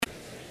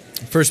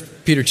1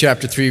 Peter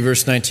chapter 3,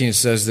 verse 19, it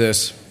says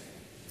this: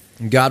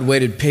 God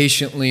waited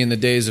patiently in the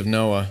days of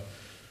Noah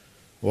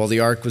while the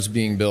ark was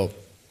being built.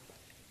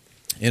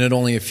 In it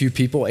only a few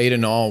people, 8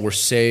 in all, were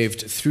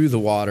saved through the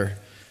water.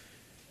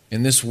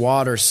 And this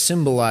water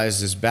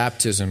symbolizes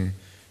baptism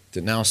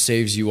that now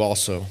saves you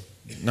also.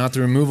 Not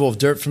the removal of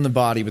dirt from the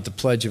body, but the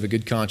pledge of a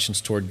good conscience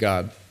toward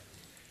God.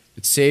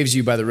 It saves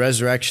you by the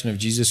resurrection of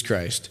Jesus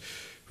Christ,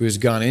 who has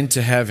gone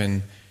into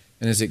heaven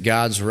and is at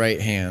God's right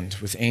hand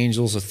with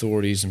angels,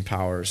 authorities, and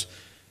powers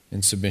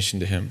in submission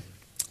to him.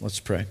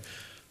 Let's pray.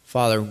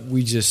 Father,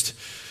 we just,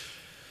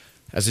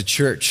 as a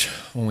church,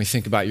 when we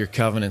think about your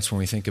covenants, when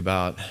we think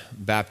about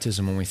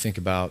baptism, when we think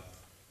about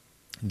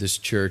this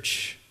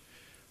church,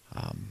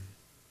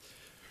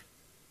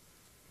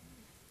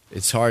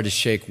 it's hard to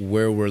shake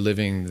where we're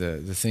living,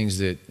 the things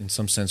that in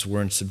some sense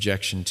we're in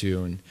subjection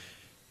to,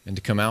 and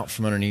to come out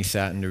from underneath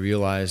that and to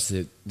realize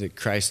that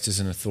Christ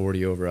is an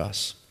authority over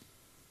us.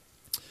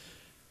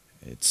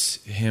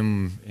 It's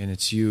him and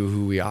it's you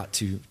who we ought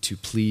to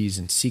please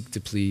and seek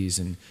to please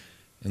and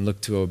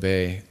look to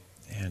obey.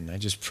 And I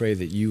just pray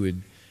that you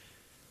would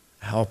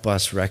help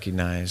us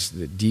recognize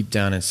that deep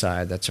down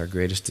inside, that's our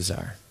greatest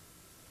desire.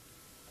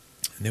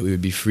 And that we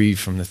would be freed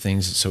from the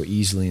things that so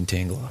easily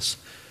entangle us.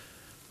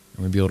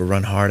 And we'd be able to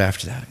run hard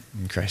after that.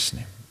 In Christ's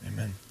name,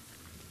 amen.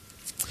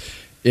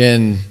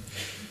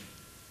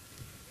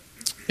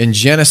 In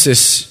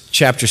Genesis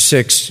chapter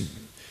 6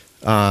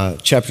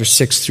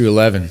 through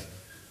 11,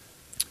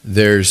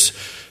 there's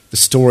the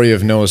story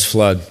of Noah's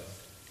flood.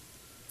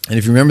 And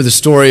if you remember the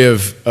story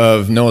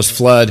of Noah's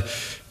flood,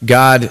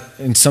 God,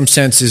 in some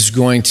sense, is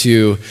going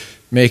to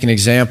make an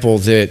example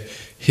that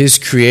his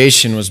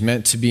creation was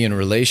meant to be in a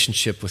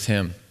relationship with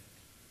him.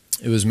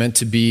 It was meant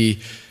to be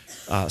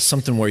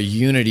something where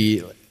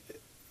unity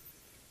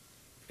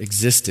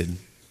existed.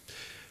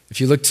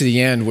 If you look to the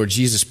end where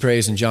Jesus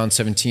prays in John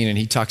 17 and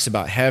he talks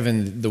about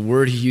heaven, the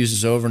word he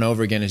uses over and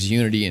over again is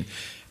unity. And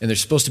there's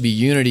supposed to be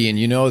unity, and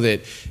you know that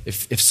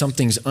if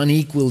something's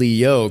unequally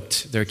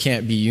yoked, there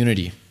can't be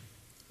unity.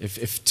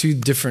 If two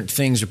different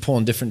things are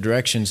pulling different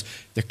directions,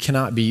 there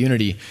cannot be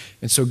unity.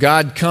 And so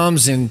God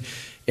comes and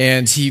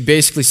he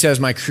basically says,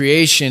 my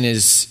creation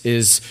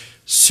is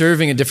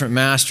serving a different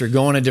master,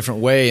 going a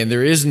different way, and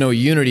there is no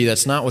unity.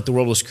 That's not what the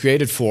world was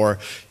created for.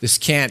 This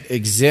can't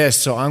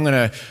exist. So I'm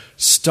going to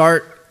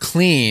start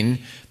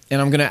clean,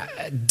 and I'm going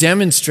to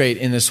demonstrate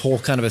in this whole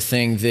kind of a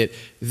thing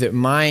that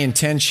my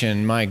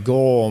intention, my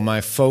goal,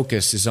 my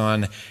focus is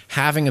on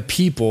having a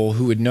people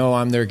who would know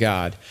I'm their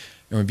God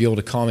and would be able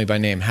to call me by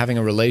name, having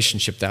a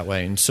relationship that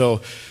way. And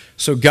so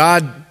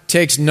God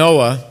takes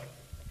Noah,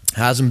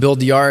 has him build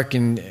the ark,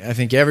 and I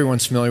think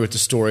everyone's familiar with the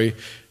story.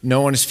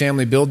 Noah and his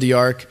family build the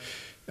ark.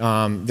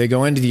 They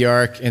go into the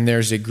ark, and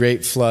there's a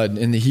great flood.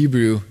 In the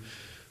Hebrew,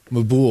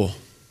 Mabul.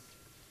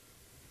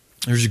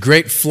 There's a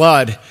great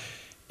flood,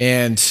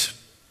 and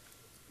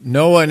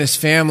Noah and his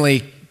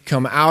family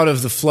come out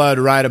of the flood,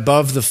 right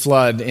above the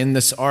flood, in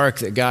this ark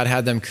that God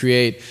had them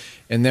create.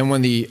 And then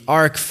when the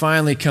ark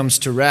finally comes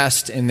to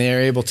rest and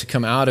they're able to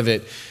come out of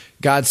it,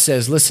 God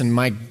says, listen,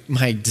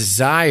 my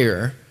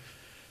desire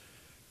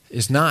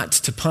is not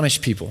to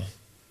punish people.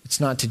 It's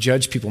not to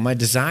judge people. My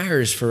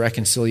desire is for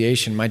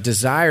reconciliation. My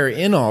desire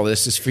in all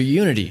this is for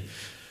unity.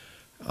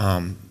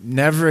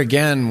 Never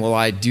again will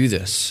I do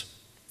this.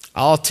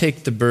 I'll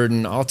take the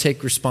burden. I'll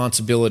take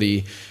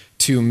responsibility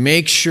to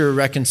make sure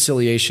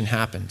reconciliation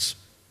happens.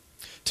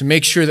 To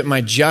make sure that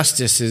my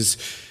justice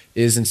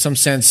is in some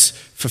sense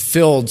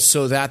fulfilled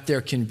so that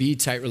there can be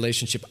tight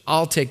relationship.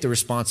 I'll take the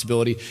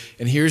responsibility.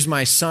 And here's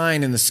my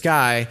sign in the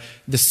sky,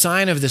 the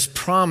sign of this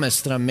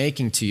promise that I'm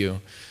making to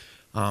you,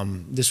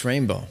 this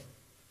rainbow.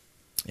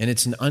 And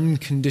it's an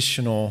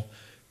unconditional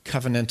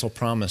covenantal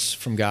promise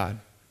from God.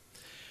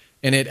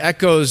 And it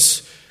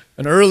echoes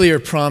an earlier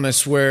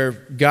promise where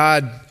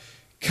God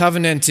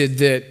covenanted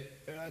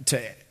that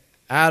to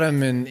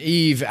Adam and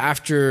Eve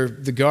after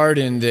the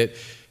garden that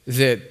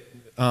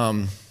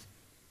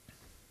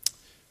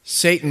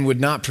Satan would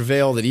not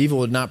prevail, that evil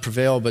would not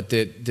prevail, but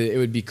that it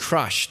would be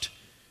crushed,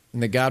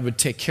 and that God would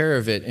take care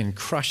of it and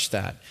crush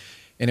that.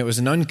 And it was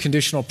an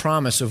unconditional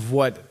promise of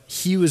what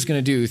he was going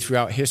to do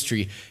throughout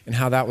history and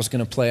how that was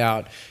going to play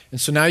out. And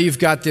so now you've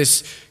got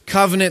this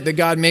covenant that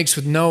God makes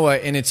with Noah,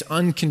 and it's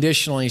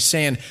unconditional. He's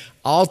saying,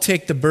 I'll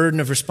take the burden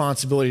of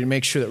responsibility to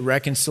make sure that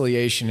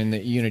reconciliation and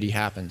that unity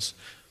happens.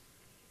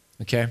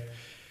 Okay?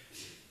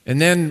 And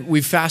then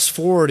we fast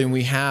forward and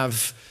we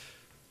have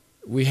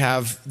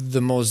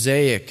the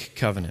Mosaic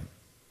covenant.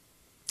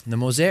 And the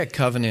Mosaic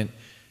covenant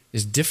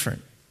is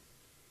different.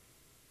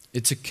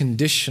 It's a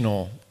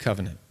conditional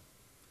covenant.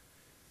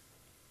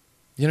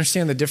 You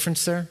understand the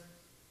difference there?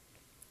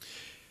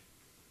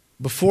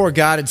 Before,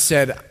 God had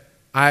said,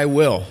 I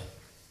will.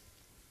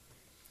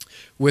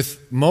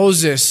 With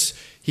Moses,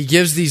 he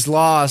gives these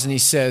laws and he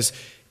says,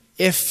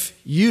 if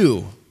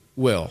you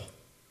will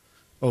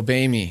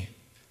obey me,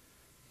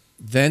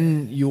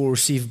 then you will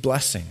receive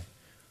blessing.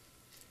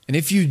 And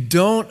if you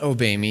don't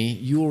obey me,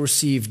 you will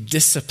receive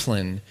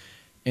discipline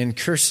and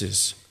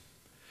curses.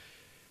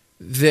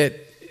 That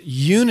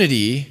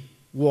unity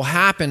will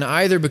happen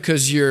either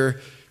because you're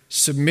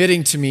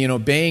submitting to me and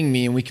obeying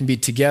me and we can be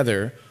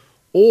together,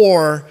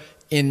 or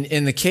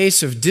in the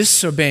case of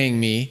disobeying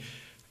me,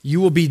 you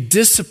will be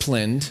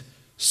disciplined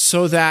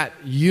so that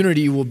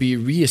unity will be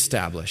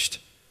reestablished.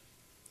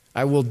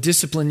 I will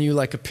discipline you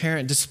like a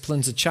parent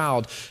disciplines a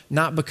child,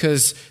 not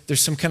because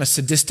there's some kind of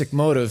sadistic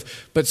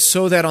motive, but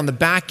so that on the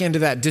back end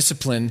of that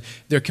discipline,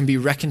 there can be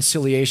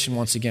reconciliation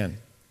once again.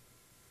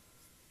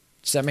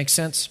 Does that make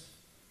sense?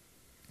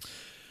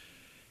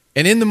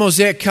 And in the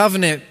Mosaic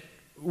covenant,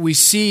 we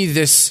see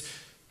this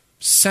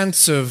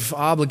sense of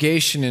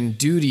obligation and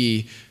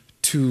duty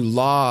to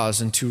laws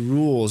and to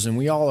rules, and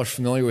we all are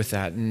familiar with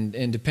that.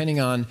 And depending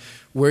on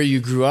where you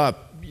grew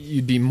up,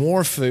 you'd be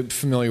more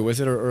familiar with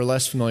it or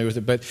less familiar with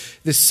it. But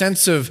this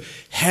sense of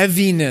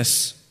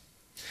heaviness,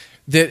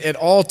 that at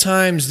all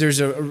times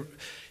there's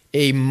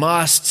a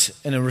must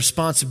and a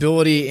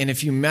responsibility, and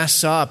if you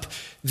mess up,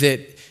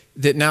 that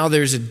now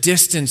there's a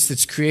distance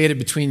that's created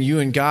between you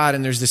and God,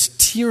 and there's this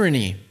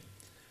tyranny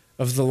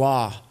of the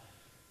law.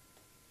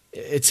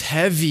 It's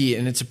heavy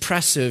and it's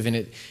oppressive, and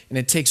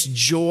it takes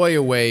joy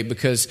away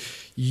because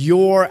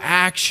your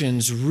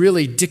actions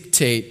really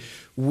dictate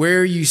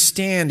where you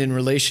stand in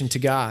relation to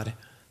God.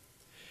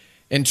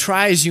 And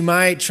try as you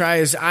might, try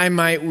as I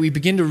might, we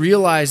begin to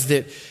realize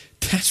that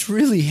that's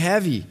really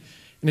heavy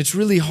and it's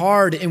really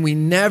hard, and we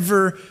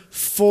never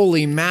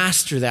fully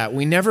master that.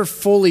 We never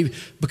fully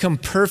become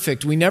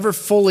perfect. We never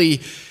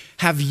fully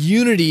have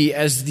unity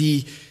as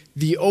the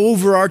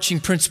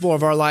overarching principle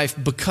of our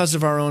life because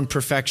of our own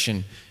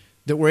perfection.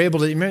 That we're able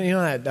to, you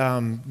know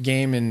that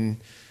game in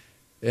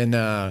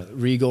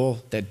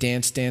Regal, that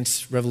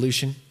Dance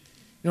Revolution? You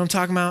know what I'm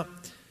talking about?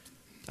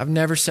 I've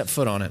never set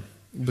foot on it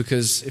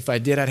because if I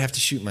did, I'd have to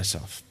shoot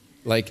myself.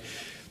 Like,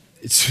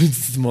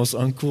 it's the most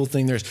uncool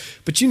thing there is.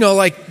 But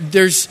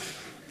there's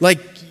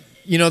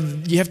you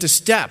have to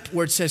step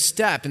where it says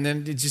step, and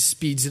then it just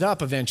speeds it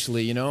up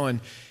eventually,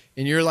 and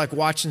you're like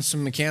watching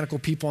some mechanical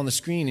people on the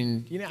screen,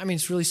 and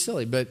it's really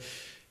silly. But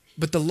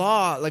the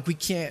law, we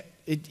can't.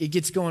 It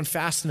gets going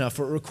fast enough,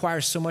 or it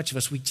requires so much of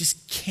us, we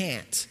just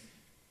can't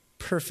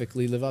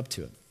perfectly live up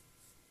to it.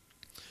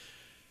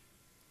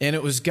 And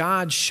it was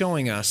God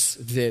showing us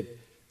that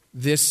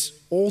this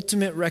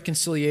ultimate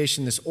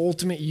reconciliation, this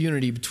ultimate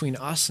unity between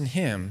us and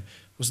Him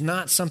was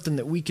not something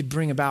that we could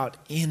bring about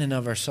in and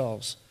of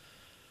ourselves.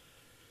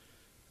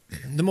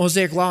 The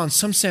Mosaic Law, in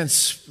some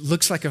sense,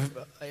 looks like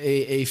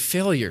a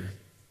failure.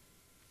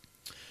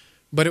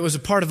 But it was a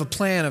part of a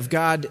plan of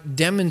God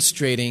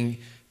demonstrating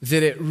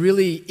that it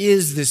really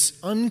is this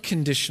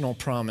unconditional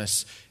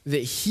promise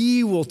that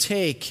He will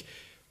take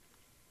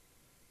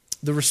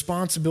the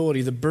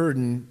responsibility, the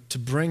burden to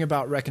bring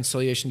about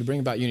reconciliation, to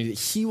bring about unity, that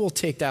He will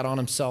take that on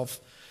Himself,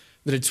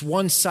 that it's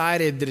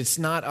one-sided, that it's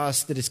not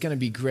us, that it's going to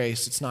be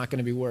grace, it's not going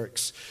to be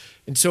works.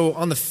 And so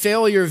on the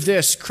failure of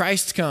this,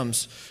 Christ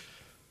comes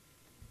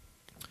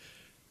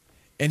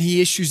and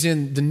He issues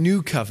in the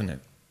new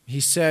covenant.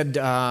 He said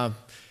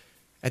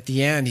at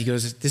the end, He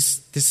goes,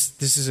 this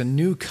is a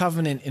new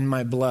covenant in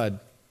my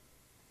blood,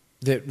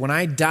 that when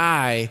I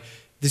die,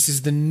 this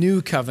is the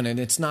new covenant.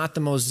 It's not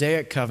the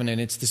Mosaic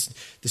covenant. It's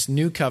this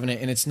new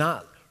covenant, and it's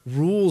not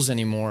rules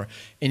anymore.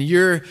 And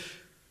your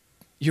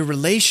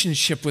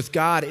relationship with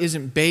God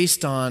isn't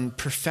based on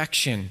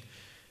perfection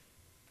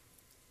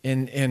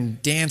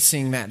and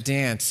dancing that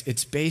dance.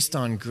 It's based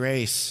on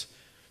grace,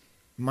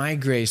 my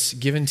grace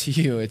given to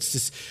you. It's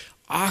this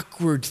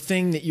awkward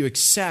thing that you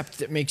accept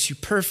that makes you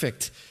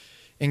perfect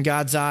in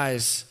God's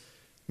eyes.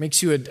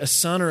 Makes you a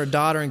son or a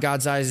daughter in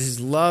God's eyes. His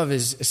love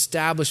is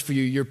established for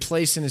you. Your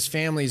place in His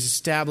family is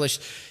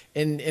established.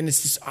 And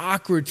it's this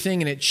awkward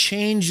thing, and it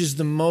changes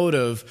the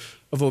motive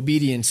of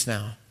obedience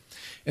now.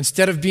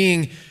 Instead of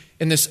being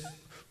in this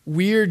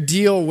weird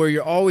deal where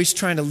you're always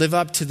trying to live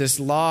up to this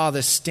law,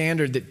 this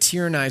standard that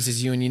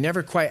tyrannizes you, and you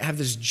never quite have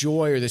this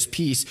joy or this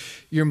peace,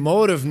 your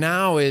motive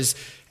now is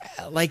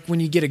like when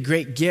you get a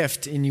great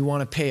gift and you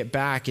want to pay it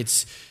back.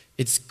 It's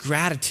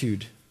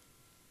gratitude.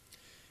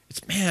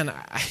 It's, man,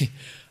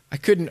 I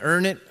couldn't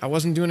earn it. I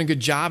wasn't doing a good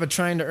job of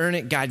trying to earn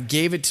it. God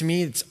gave it to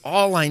me. It's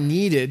all I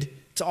needed.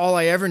 It's all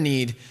I ever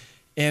need.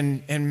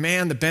 And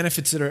man, the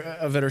benefits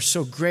of it are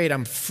so great.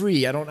 I'm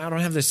free. I don't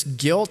have this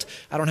guilt.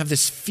 I don't have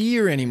this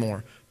fear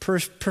anymore.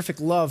 Perfect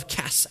love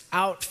casts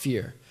out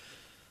fear.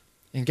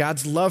 And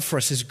God's love for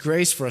us, His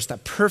grace for us,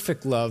 that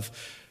perfect love,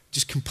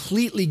 just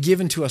completely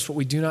given to us what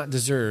we do not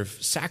deserve,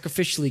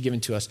 sacrificially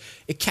given to us,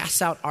 it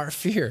casts out our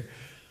fear.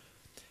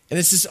 And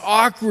it's this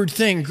awkward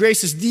thing.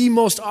 Grace is the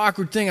most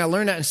awkward thing. I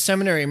learned that in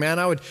seminary, man.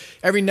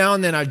 Every now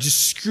and then I'd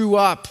just screw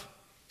up.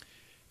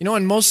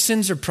 And most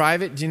sins are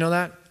private. Do you know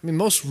that?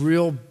 Most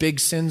real big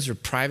sins are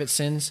private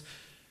sins.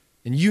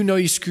 And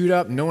you screwed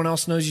up. No one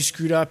else knows you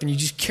screwed up. And you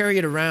just carry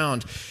it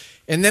around.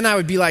 And then I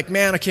would be like,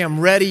 man, okay, I'm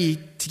ready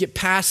to get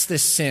past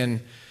this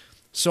sin.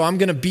 So I'm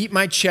going to beat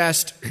my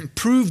chest,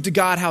 prove to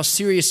God how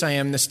serious I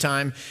am this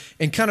time,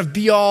 and kind of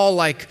be all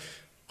like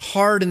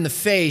hard in the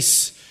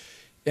face.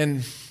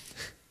 And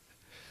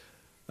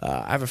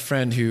I have a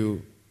friend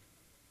who,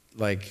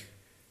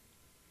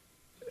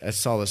 I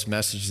saw this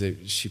message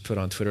that she put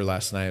on Twitter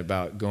last night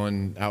about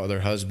going out with her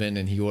husband,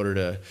 and he ordered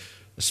a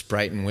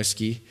Sprite and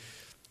whiskey,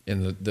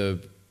 and the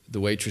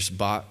waitress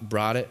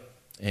brought it,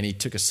 and he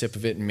took a sip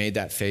of it and made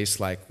that face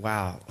like,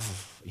 wow,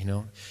 you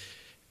know.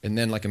 And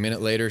then like a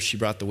minute later, she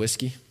brought the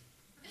whiskey.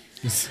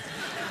 It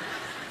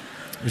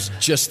was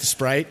just the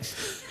Sprite.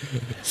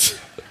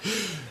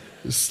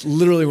 It's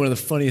literally one of the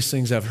funniest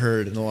things I've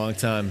heard in a long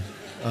time.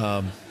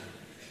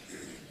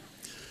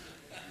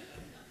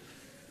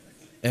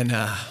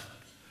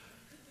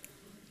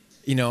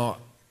 You know,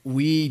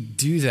 we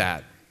do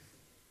that.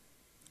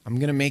 I'm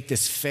going to make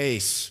this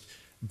face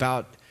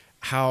about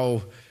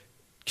how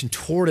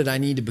contorted I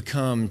need to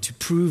become to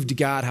prove to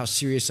God how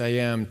serious I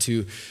am,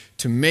 to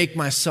make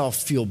myself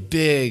feel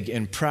big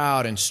and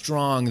proud and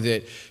strong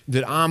that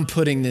I'm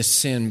putting this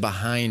sin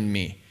behind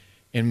me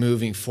and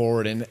moving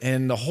forward.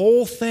 And the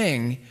whole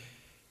thing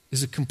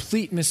is a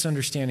complete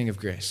misunderstanding of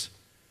grace.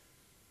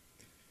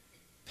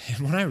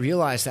 And when I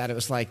realized that, it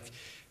was like,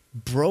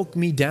 broke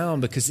me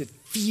down, because it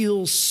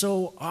feels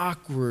so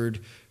awkward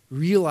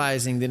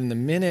realizing that in the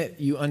minute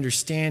you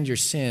understand your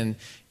sin,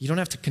 you don't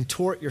have to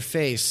contort your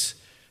face.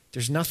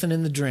 There's nothing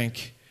in the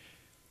drink.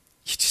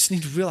 You just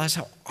need to realize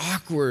how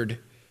awkward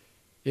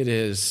it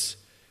is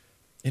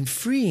and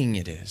freeing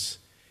it is,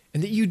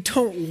 and that you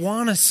don't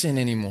want to sin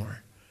anymore.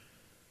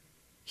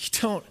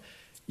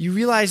 You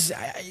realize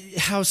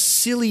how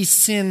silly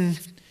sin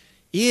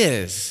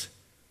is.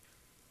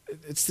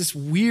 It's this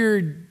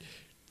weird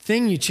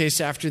thing you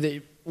chase after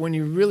that when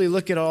you really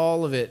look at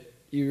all of it,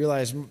 you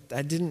realize,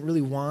 I didn't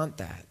really want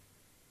that.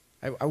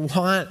 I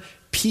want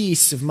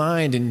peace of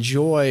mind and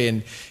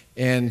joy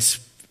and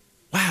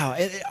wow,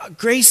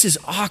 grace is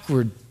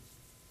awkward.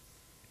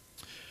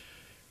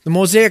 The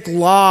Mosaic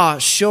Law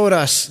showed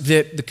us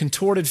that the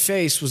contorted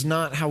face was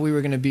not how we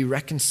were going to be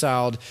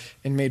reconciled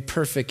and made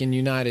perfect and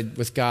united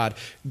with God.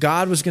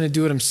 God was going to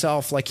do it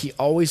himself like he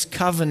always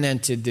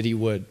covenanted that he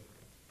would.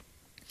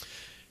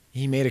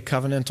 He made a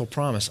covenantal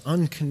promise,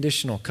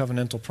 unconditional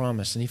covenantal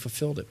promise, and he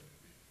fulfilled it.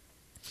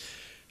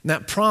 And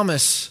that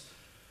promise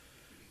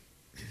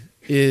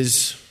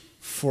is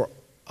for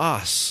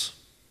us,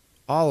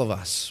 all of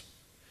us.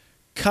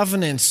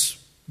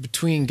 Covenants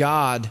between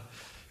God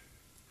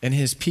and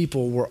his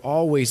people were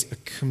always a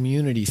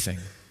community thing.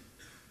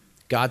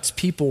 God's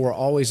people were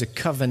always a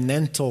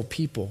covenantal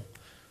people.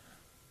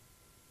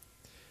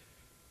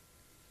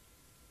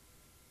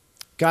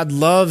 God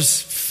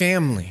loves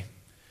family.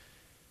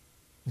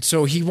 And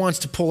so he wants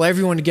to pull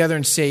everyone together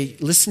and say,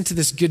 listen to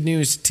this good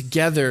news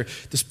together,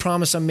 this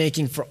promise I'm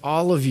making for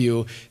all of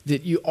you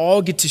that you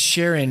all get to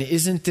share in.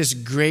 Isn't this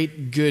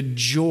great, good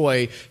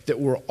joy that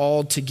we're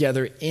all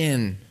together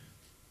in?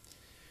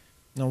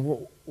 Now,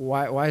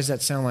 why does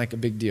that sound like a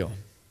big deal?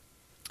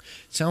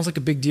 It sounds like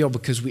a big deal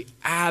because we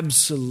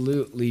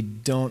absolutely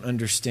don't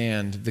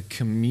understand the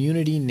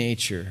community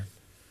nature,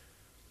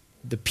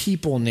 the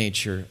people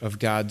nature of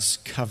God's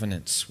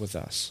covenants with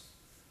us.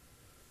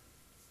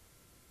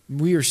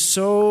 We are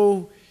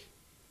so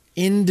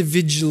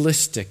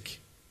individualistic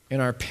in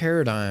our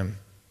paradigm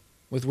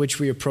with which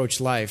we approach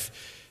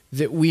life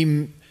that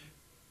we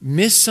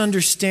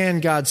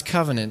misunderstand God's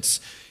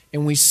covenants,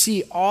 and we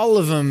see all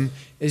of them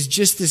as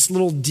just this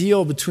little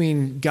deal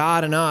between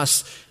God and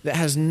us that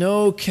has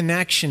no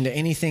connection to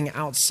anything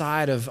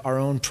outside of our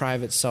own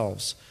private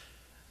selves.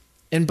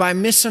 And by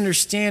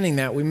misunderstanding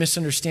that, we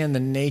misunderstand the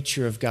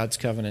nature of God's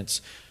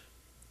covenants.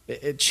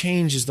 It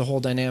changes the whole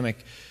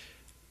dynamic.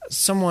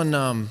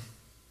 Someone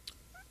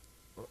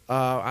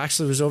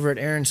actually was over at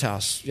Erin's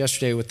house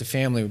yesterday with the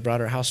family. We brought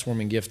her a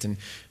housewarming gift, and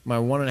my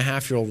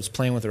 1.5-year-old was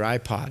playing with her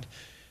iPod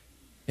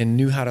and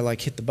knew how to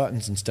like hit the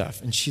buttons and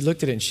stuff. And she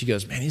looked at it and she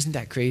goes, man, isn't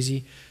that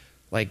crazy?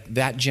 Like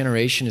that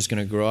generation is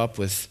going to grow up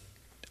with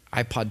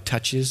iPod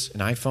touches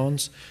and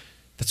iPhones.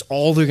 That's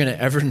all they're going to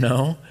ever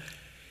know.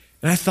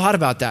 And I thought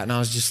about that and I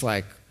was just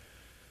like,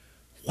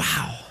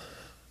 wow.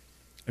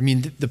 I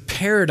mean, the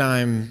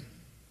paradigm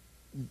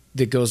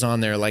that goes on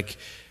there, like,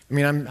 I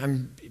mean,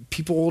 I'm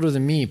people older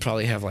than me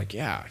probably have like,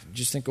 yeah,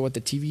 just think of what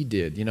the TV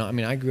did. You know, I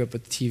mean, I grew up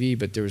with the TV,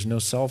 but there was no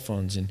cell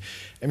phones. And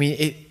I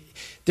mean,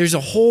 there's a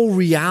whole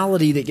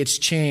reality that gets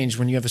changed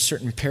when you have a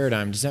certain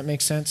paradigm. Does that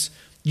make sense?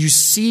 You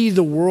see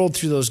the world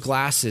through those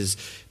glasses.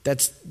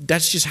 That's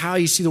just how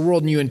you see the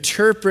world. And you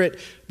interpret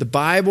the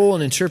Bible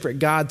and interpret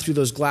God through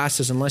those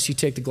glasses unless you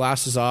take the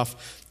glasses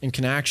off and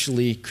can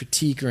actually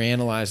critique or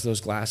analyze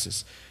those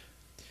glasses.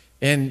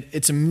 And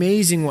it's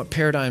amazing what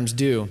paradigms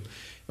do.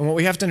 And what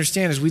we have to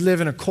understand is we live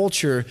in a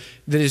culture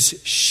that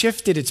has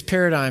shifted its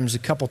paradigms a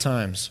couple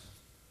times.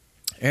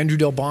 Andrew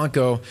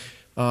Delbanco,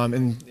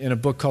 in a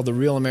book called The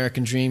Real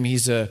American Dream,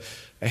 he's a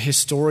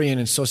historian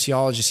and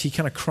sociologist. He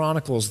kind of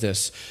chronicles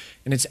this.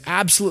 And it's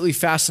absolutely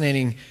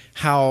fascinating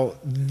how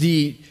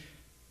the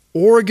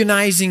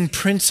organizing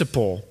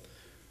principle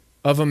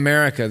of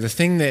America, the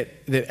thing that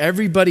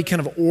everybody kind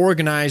of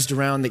organized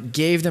around that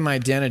gave them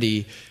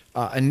identity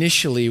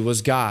initially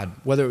was God.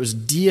 Whether it was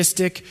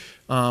deistic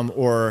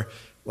or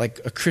like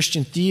a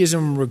Christian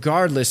theism,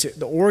 regardless,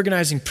 the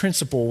organizing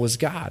principle was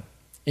God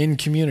in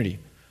community.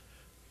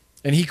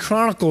 And he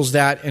chronicles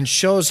that and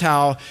shows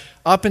how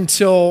up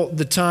until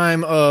the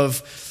time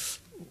of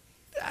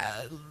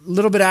a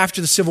little bit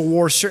after the Civil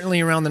War,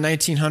 certainly around the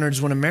 1900s,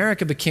 when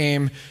America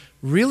became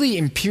really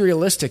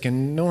imperialistic,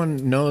 and no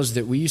one knows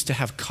that we used to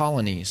have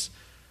colonies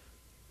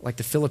like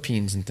the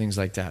Philippines and things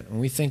like that. When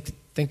we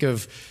think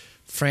of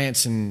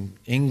France and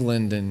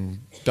England and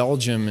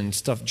Belgium and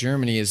stuff,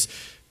 Germany, as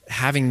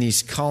having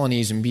these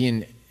colonies and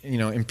being,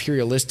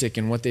 imperialistic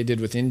and what they did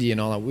with India and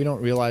all that, we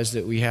don't realize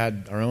that we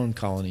had our own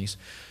colonies.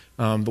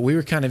 But we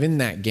were kind of in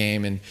that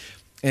game,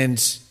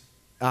 and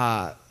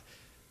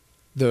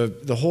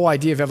the whole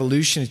idea of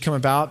evolution had come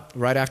about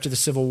right after the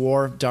Civil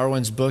War.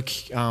 Darwin's book,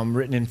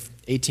 written in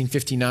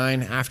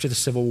 1859, after the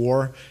Civil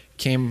War,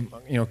 came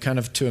kind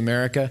of to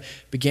America,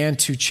 began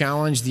to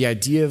challenge the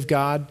idea of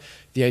God,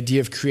 the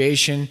idea of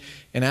creation,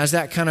 and as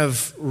that kind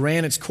of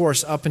ran its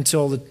course up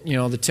until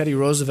the Teddy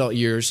Roosevelt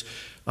years,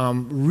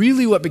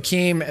 really what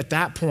became at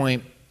that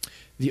point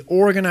the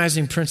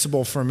organizing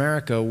principle for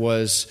America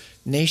was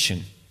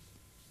nation.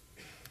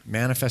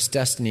 Manifest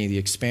destiny, the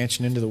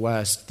expansion into the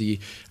West, the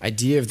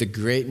idea of the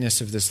greatness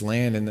of this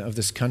land and of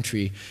this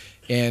country.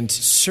 And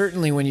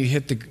certainly when you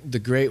hit the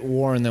Great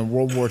War and then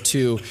World War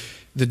II,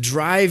 the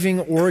driving,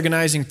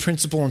 organizing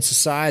principle in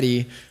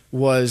society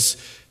was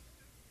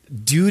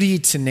duty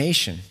to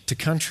nation, to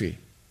country.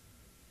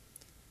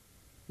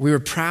 We were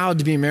proud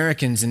to be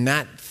Americans, and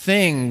that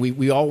thing,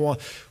 we all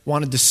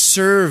wanted to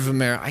serve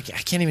America. I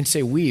can't even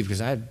say we,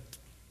 because I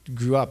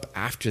grew up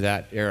after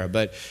that era,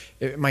 but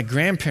my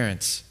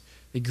grandparents,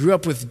 they grew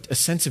up with a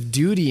sense of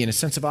duty and a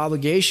sense of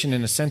obligation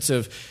and a sense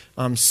of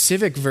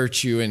civic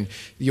virtue. And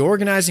the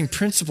organizing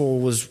principle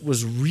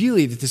was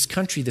really that this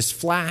country, this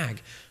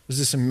flag, was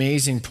this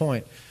amazing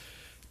point.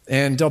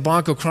 And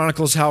Delbanco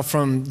chronicles how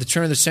from the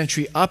turn of the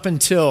century up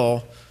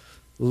until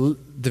the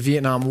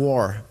Vietnam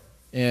War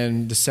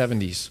in the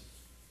 70s.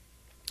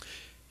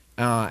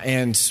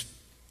 And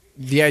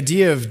the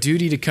idea of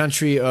duty to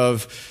country,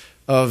 of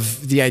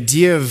the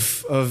idea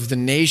of the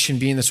nation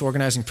being this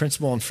organizing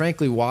principle, and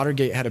frankly,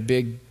 Watergate had a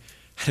big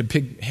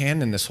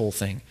hand in this whole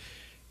thing,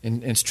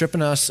 and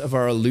stripping us of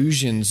our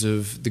illusions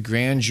of the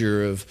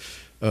grandeur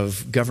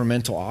of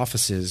governmental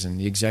offices and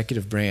the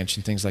executive branch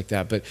and things like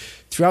that. But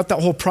throughout that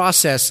whole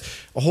process,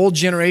 a whole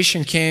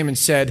generation came and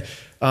said,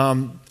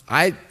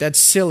 "That's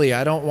silly.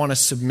 I don't want to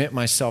submit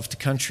myself to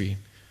country.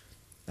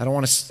 I don't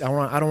want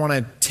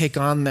to take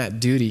on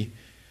that duty."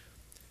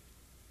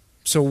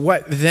 So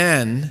what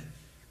then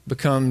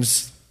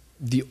becomes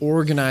the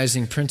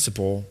organizing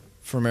principle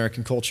for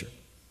American culture?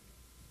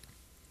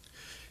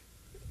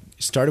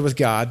 It started with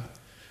God,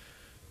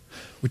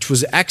 which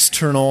was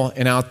external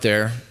and out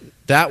there.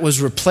 That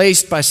was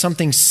replaced by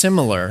something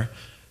similar,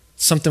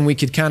 something we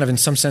could kind of in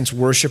some sense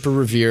worship or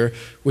revere,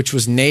 which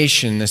was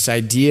nation, this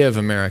idea of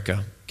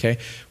America. Okay?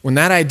 When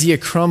that idea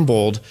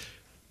crumbled,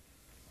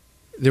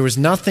 there was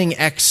nothing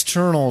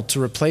external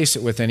to replace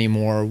it with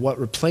anymore. What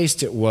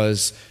replaced it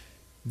was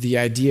the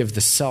idea of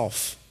the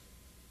self.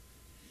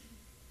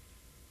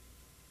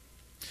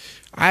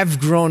 I've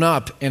grown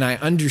up and I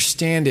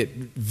understand it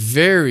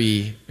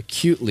very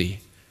acutely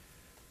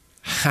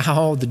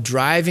how the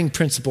driving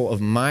principle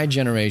of my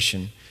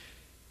generation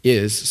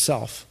is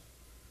self.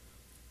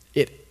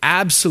 It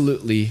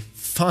absolutely,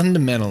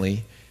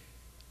 fundamentally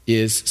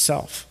is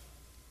self.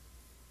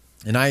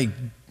 And I,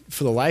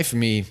 for the life of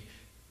me,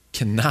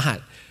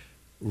 cannot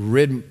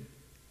rid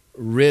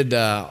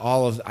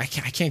all of, I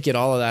can't get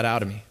all of that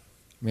out of me.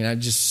 I mean,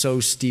 I'm just so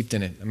steeped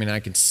in it. I mean, I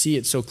can see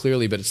it so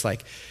clearly, but it's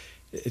like,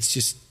 it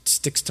just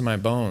sticks to my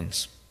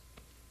bones.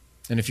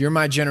 And if you're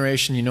my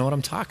generation, you know what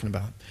I'm talking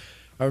about.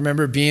 I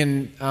remember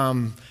being,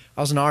 I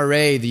was an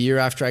RA the year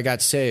after I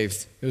got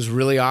saved. It was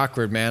really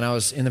awkward, man. I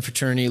was in the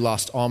fraternity,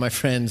 lost all my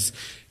friends,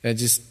 and I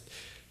just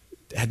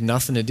had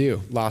nothing to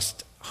do.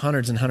 Lost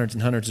hundreds and hundreds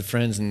and hundreds of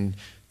friends, and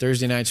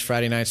Thursday nights,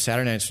 Friday nights,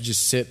 Saturday nights would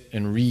just sit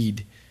and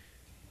read.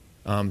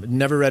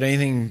 Never read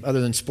anything other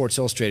than Sports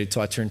Illustrated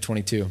until I turned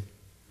 22.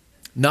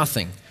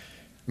 Nothing.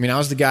 I mean, I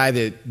was the guy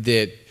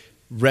that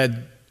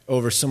read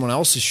over someone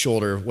else's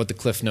shoulder what the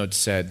Cliff Notes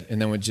said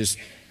and then would just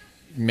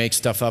make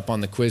stuff up on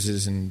the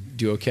quizzes and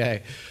do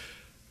okay.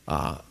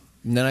 And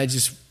then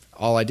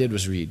all I did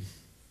was read.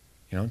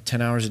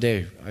 10 hours a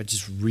day. I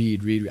just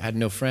read. I had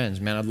no friends.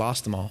 Man, I'd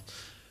lost them all.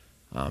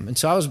 And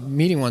so I was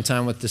meeting one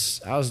time with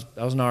this, I was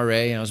an RA,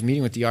 and I was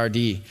meeting with the RD.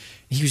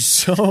 He was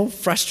so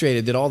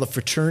frustrated that all the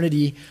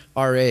fraternity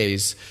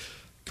RAs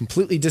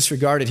completely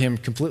disregarded him,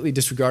 completely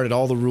disregarded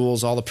all the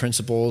rules, all the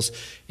principles,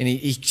 and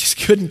he just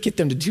couldn't get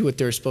them to do what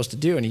they were supposed to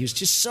do, and he was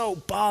just so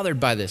bothered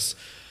by this.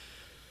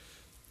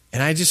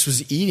 And I just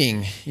was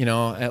eating,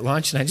 at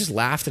lunch, and I just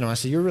laughed at him. I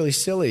said, "You're really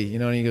silly,"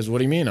 and he goes, "What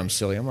do you mean I'm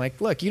silly?" I'm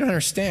like, "Look, you don't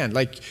understand.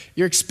 Like,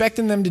 you're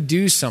expecting them to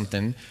do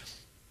something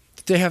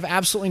that they have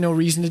absolutely no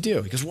reason to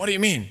do." He goes, "What do you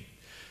mean?"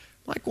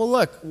 I'm like, "Well,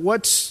 look,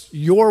 what's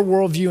your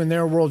worldview and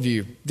their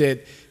worldview?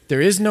 That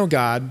there is no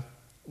God,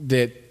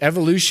 that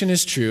evolution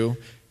is true,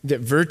 that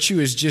virtue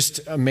is just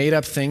a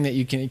made-up thing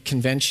that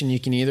convention you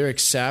can either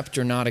accept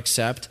or not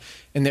accept,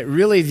 and that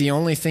really the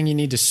only thing you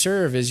need to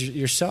serve is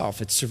yourself.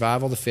 It's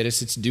survival of the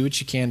fittest. It's do what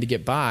you can to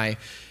get by,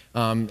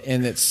 and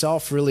that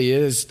self really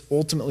is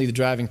ultimately the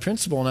driving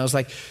principle. And I was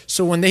like,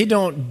 so when they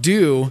don't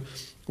do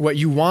what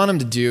you want them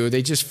to do,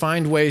 they just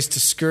find ways to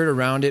skirt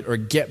around it or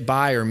get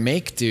by or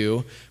make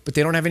do, but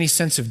they don't have any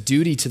sense of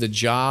duty to the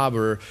job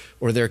or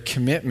their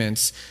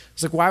commitments.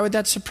 It's like, why would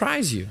that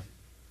surprise you?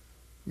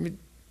 I mean,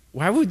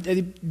 why would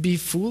it be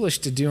foolish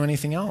to do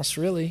anything else,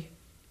 really?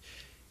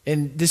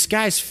 And this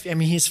guy's,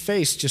 his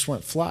face just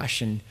went flush,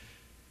 and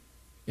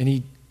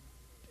he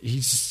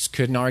just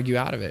couldn't argue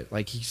out of it.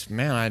 Like,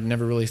 I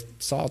never really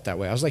saw it that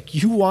way. I was like,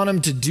 you want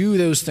him to do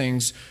those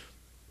things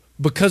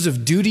because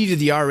of duty to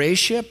the RA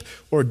ship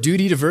or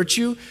duty to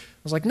virtue? I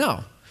was like,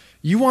 no.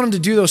 You want him to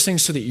do those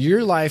things so that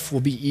your life will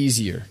be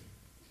easier.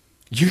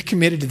 You're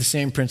committed to the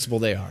same principle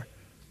they are.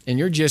 And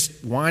you're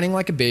just whining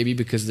like a baby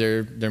because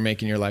they're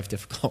making your life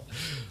difficult.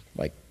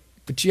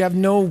 But you have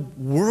no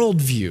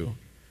worldview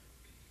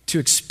to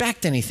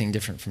expect anything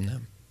different from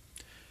them.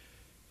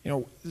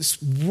 This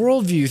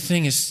worldview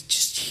thing is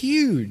just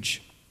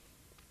huge.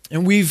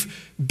 And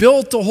we've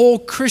built a whole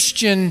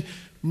Christian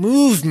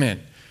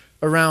movement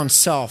around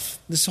self.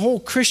 This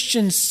whole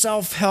Christian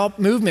self-help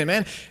movement,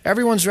 man.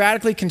 Everyone's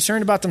radically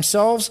concerned about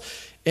themselves,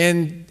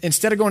 and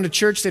instead of going to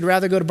church, they'd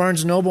rather go to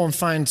Barnes & Noble and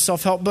find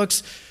self-help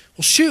books.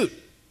 Well, shoot.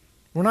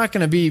 We're not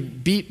going to be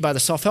beat by the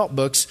self-help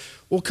books.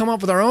 We'll come up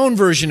with our own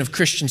version of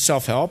Christian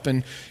self-help,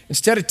 and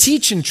instead of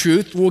teaching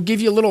truth, we'll give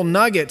you little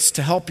nuggets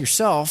to help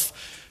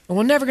yourself, and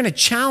we're never going to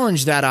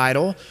challenge that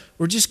idol.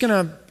 We're just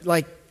going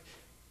to,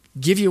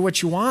 give you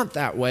what you want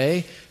that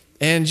way,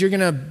 and you're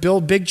going to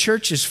build big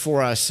churches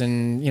for us,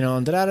 and,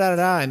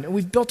 da-da-da-da-da, and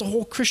we've built a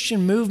whole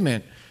Christian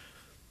movement.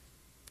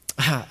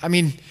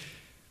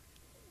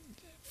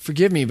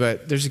 Forgive me,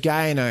 but there's a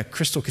guy in a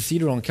Crystal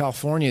Cathedral in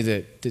California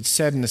that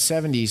said in the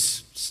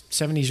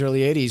 70s, early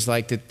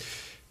 80s, that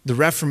the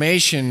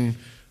Reformation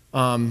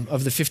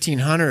of the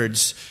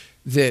 1500s,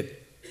 that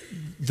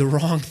the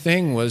wrong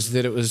thing was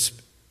that it was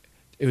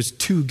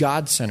too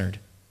God-centered.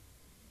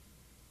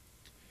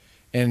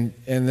 And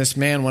this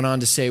man went on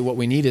to say what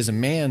we need is a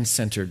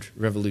man-centered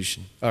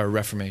revolution or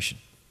Reformation.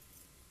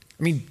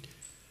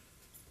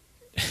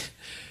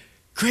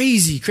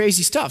 Crazy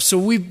stuff. So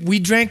we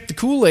drank the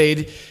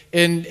Kool-Aid,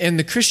 and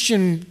the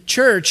Christian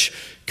church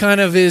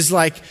kind of is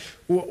like,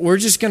 we're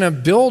just going to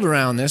build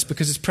around this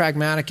because it's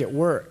pragmatic, it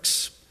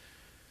works.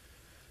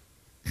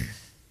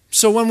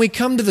 So when we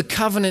come to the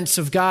covenants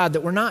of God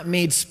that were not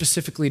made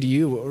specifically to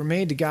you, but were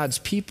made to God's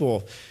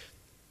people,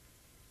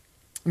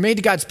 made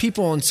to God's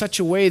people in such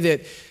a way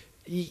that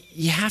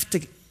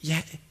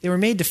they were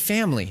made to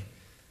family.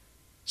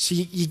 So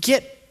you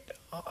get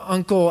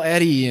Uncle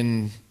Eddie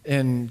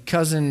and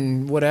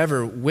cousin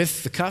whatever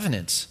with the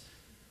covenants.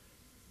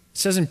 It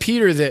says in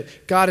Peter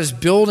that God is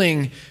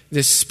building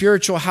this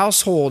spiritual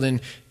household, and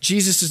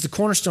Jesus is the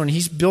cornerstone.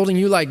 He's building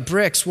you like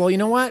bricks. Well, you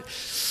know what?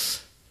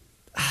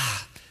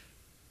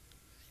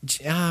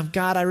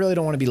 God, I really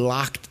don't want to be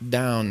locked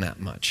down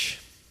that much.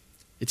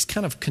 It's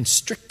kind of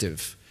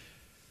constrictive.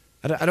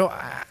 I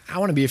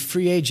want to be a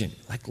free agent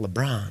like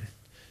LeBron.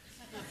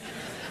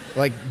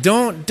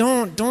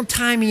 Don't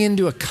tie me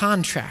into a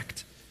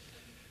contract.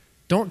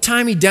 Don't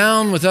tie me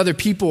down with other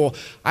people.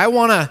 I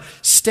want to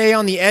stay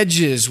on the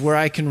edges where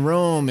I can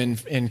roam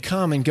and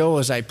come and go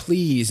as I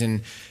please.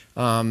 And,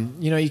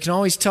 you can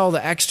always tell the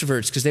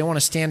extroverts because they want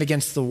to stand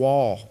against the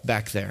wall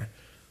back there.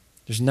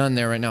 There's none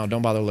there right now.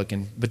 Don't bother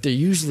looking. But they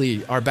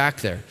usually are back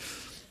there.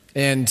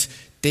 And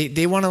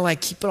they want to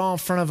keep it all in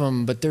front of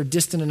them, but they're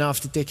distant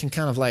enough that they can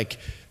kind of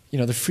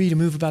they're free to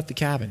move about the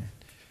cabin.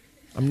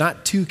 I'm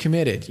not too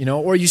committed,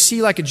 Or you see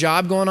a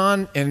job going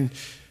on, and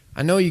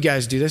I know you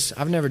guys do this.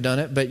 I've never done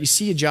it, but you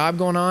see a job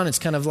going on. It's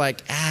kind of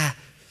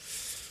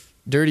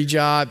dirty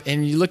job.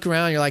 And you look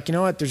around, you're like, you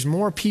know what? There's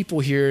more people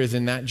here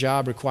than that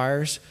job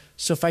requires.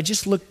 So if I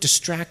just look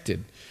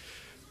distracted,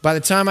 by the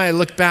time I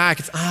look back,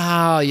 it's,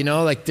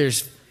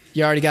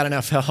 you already got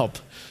enough help.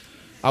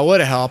 I would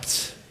have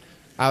helped.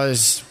 I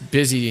was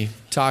busy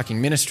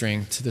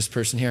ministering to this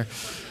person here.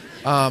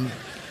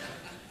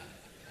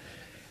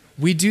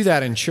 We do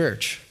that in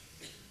church.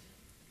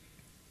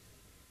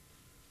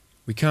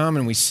 We come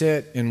and we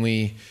sit and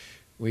we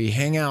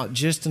hang out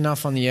just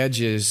enough on the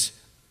edges.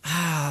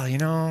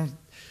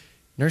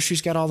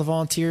 Nursery's got all the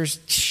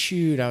volunteers.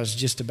 Shoot, I was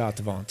just about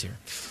to volunteer.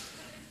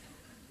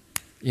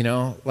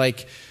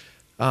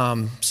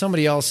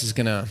 Somebody else is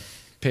going to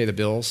pay the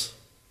bills,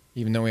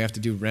 even though we have to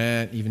do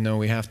rent, even though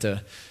we have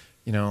to,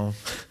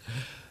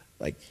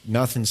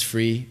 nothing's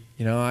free.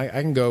 I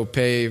can go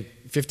pay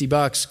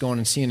 $50 going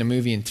and seeing a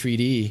movie in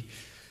 3D.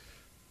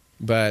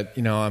 But,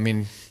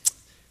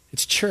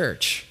 it's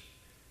church.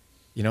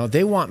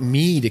 They want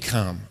me to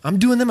come. I'm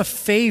doing them a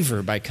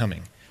favor by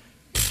coming.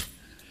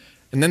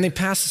 And then they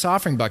pass this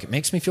offering bucket. It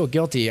makes me feel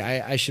guilty.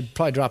 I should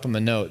probably drop them a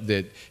note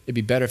that it'd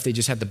be better if they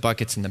just had the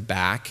buckets in the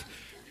back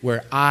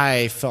where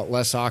I felt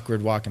less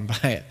awkward walking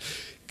by it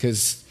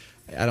because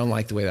I don't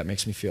like the way that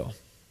makes me feel.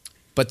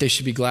 but they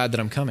should be glad that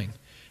I'm coming.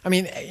 I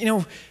mean,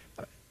 it's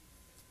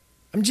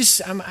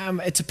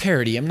a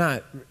parody. I'm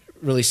not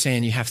really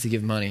saying you have to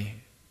give money.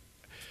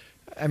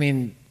 I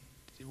mean,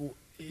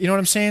 you know what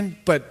I'm saying?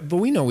 But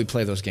we know we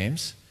play those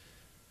games.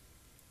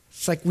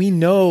 It's like we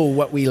know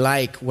what we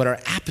like, what our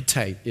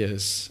appetite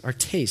is, our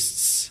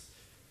tastes.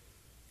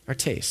 Our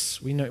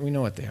tastes. We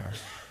know what they are.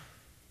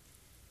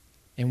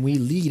 And we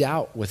lead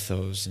out with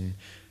those. And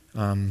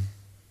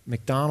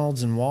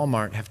McDonald's and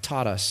Walmart have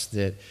taught us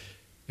that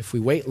if we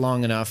wait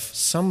long enough,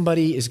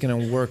 somebody is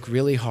going to work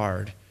really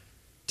hard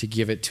to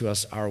give it to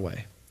us our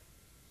way.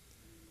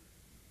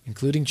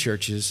 Including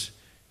churches,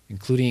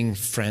 including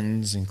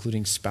friends,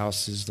 including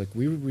spouses. Like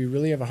we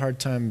really have a hard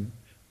time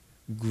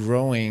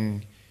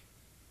growing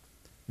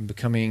and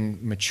becoming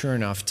mature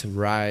enough to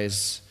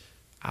rise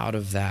out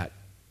of that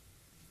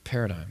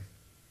paradigm.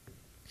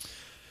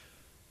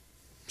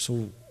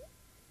 So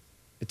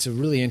it's a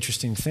really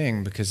interesting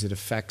thing because it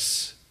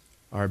affects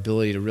our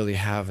ability to really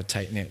have a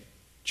tight-knit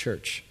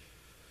church.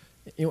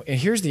 And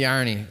here's the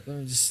irony,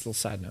 just a little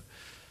side note.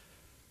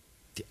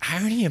 The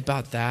irony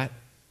about that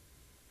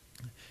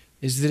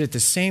is that at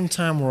the same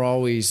time we're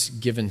always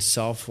giving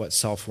self what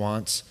self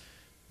wants,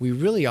 we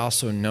really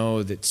also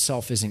know that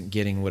self isn't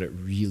getting what it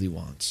really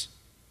wants.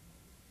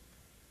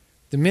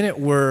 The minute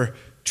we're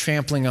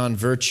trampling on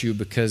virtue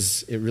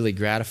because it really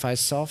gratifies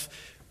self,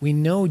 we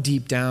know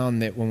deep down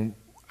that when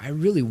I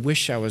really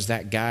wish I was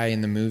that guy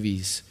in the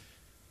movies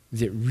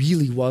that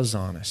really was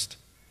honest,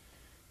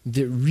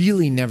 that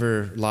really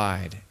never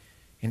lied,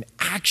 and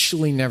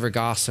actually never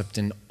gossiped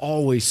and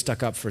always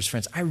stuck up for his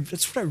friends.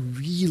 That's what I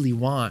really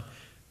want.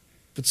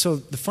 But so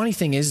the funny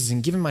thing is in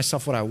giving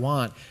myself what I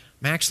want,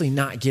 I'm actually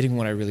not getting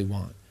what I really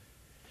want.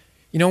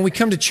 You know, when we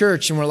come to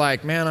church and we're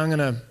like, man, I'm going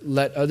to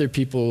let other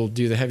people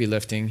do the heavy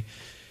lifting.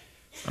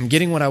 I'm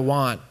getting what I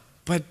want.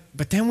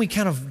 But then we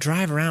kind of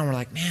drive around. We're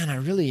like, man, I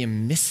really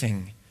am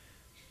missing.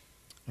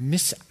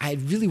 I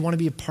really want to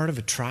be a part of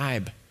a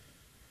tribe.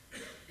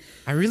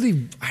 I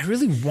really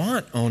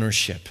want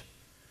ownership.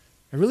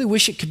 I really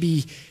wish it could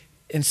be,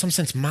 in some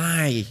sense,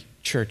 my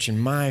church and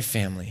my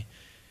family.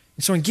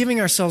 And so in giving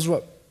ourselves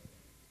what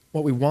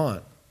we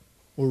want,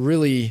 we're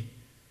really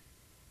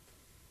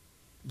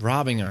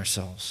robbing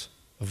ourselves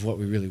of what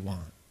we really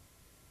want.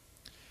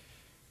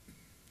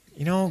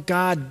 You know,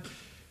 God,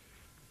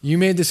 you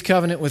made this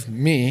covenant with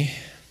me.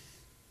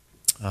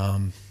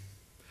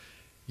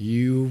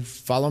 You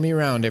follow me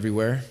around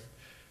everywhere.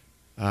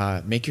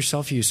 Make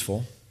yourself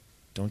useful.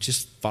 Don't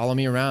just follow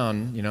me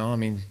around,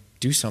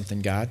 do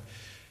something, God.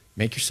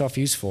 Make yourself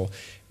useful.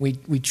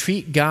 We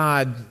treat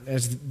God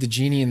as the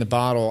genie in the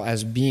bottle,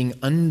 as being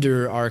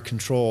under our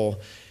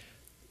control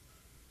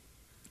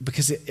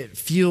because it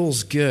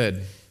feels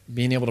good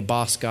being able to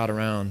boss God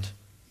around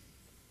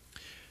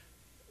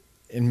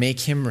and make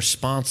him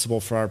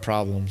responsible for our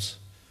problems.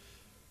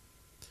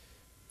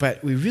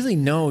 But we really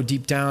know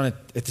deep down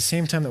at the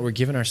same time that we're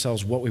giving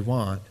ourselves what we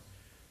want,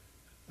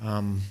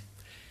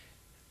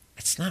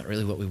 it's not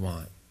really what we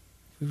want.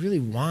 We really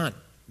want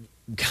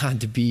God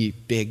to be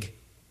big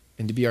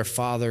and to be our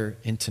Father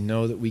and to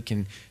know that we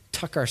can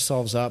tuck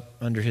ourselves up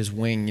under his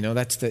wing. You know,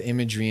 that's the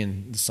imagery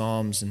in the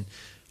Psalms and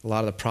a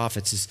lot of the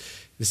prophets is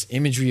this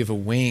imagery of a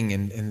wing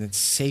and it's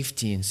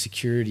safety and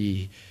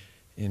security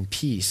and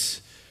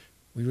peace.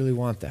 We really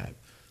want that.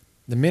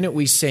 The minute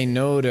we say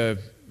no to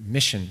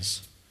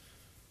missions,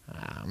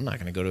 I'm not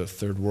going to go to a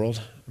third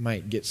world. I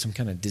might get some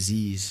kind of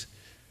disease,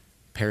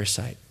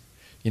 parasite.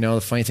 You know,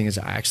 the funny thing is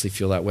I actually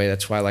feel that way.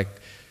 That's why I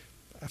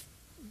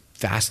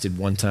fasted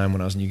one time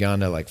when I was in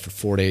Uganda for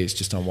 4 days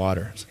just on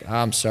water. I was like,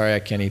 I'm sorry, I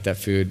can't eat that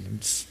food.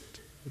 It's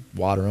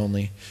water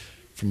only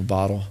from a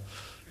bottle.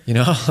 You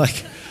know,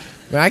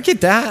 I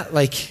get that.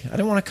 I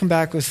don't want to come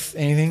back with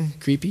anything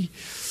creepy.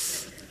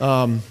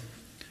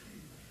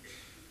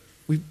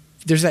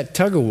 There's that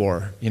tug of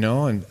war,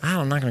 and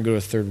I'm not going to go to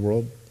a third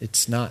world.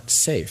 It's not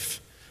safe.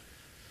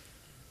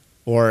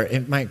 Or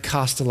it might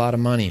cost a lot of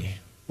money.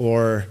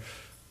 Or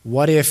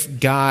what if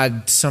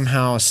God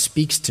somehow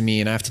speaks to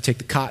me and I have to take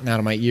the cotton out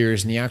of my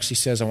ears and he actually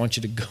says, I want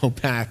you to go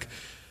back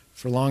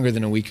for longer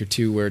than a week or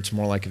two where it's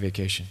more like a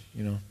vacation,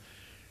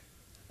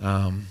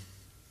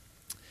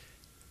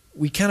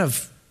 We kind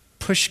of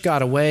push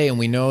God away and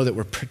we know that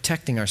we're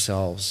protecting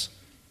ourselves.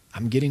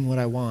 I'm getting what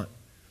I want.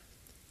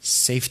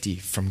 Safety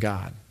from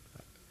God.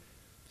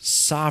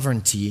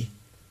 Sovereignty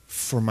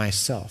for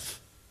myself.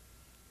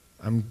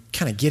 I'm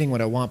kind of getting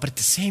what I want, but at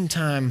the same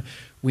time,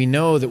 we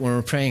know that when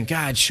we're praying,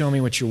 God, show me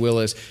what your will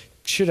is.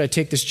 Should I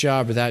take this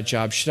job or that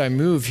job? Should I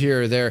move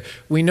here or there?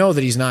 We know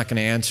that he's not going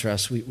to answer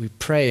us. We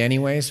pray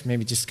anyways,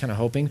 maybe just kind of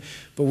hoping,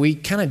 but we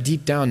kind of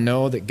deep down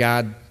know that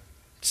God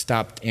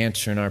stopped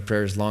answering our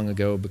prayers long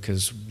ago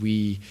because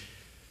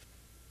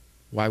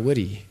why would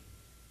he?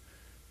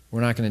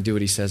 We're not going to do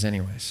what he says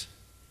anyways.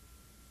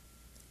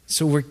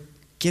 So we're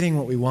getting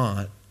what we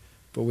want,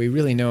 but we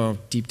really know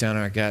deep down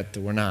in our gut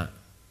that we're not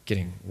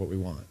getting what we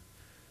want.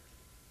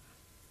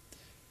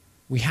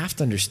 We have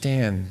to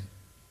understand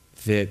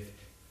that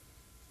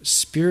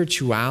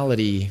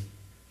spirituality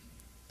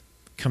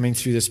coming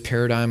through this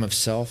paradigm of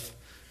self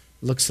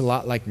looks a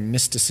lot like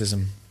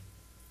mysticism.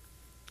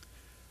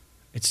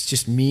 It's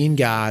just me and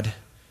God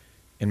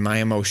and my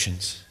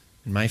emotions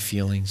and my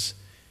feelings.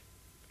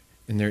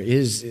 And there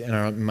is,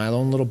 in my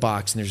own little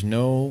box, and there's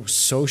no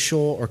social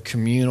or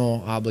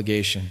communal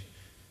obligation.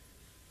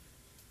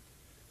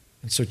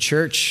 And so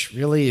church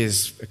really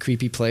is a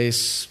creepy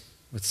place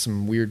with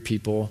some weird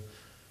people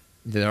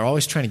that are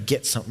always trying to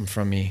get something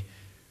from me,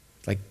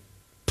 like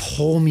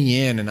pull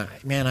me in, and I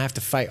have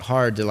to fight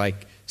hard to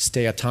like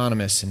stay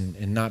autonomous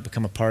and not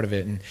become a part of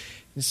it. And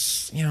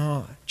it's,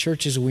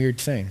 church is a weird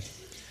thing.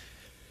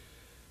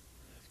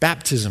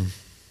 Baptism,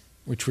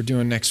 which we're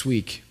doing next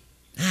week,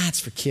 it's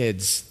for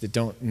kids that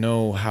don't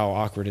know how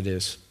awkward it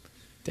is.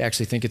 They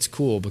actually think it's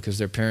cool because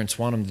their parents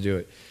want them to do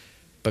it.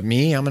 But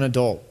me, I'm an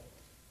adult.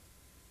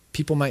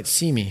 People might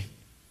see me.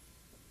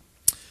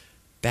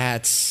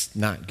 That's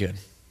not good.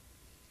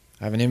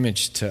 I have an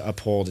image to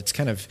uphold. It's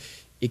kind of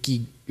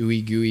icky,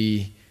 ooey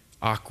gooey,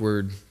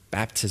 awkward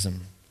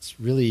baptism. It's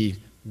really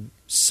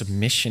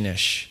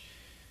submission-ish,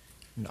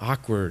 an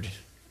awkward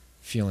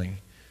feeling.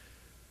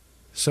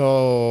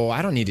 So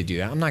I don't need to do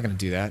that. I'm not going to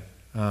do that.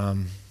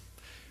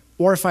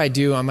 Or if I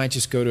do, I might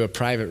just go to a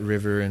private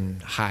river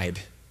and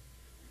hide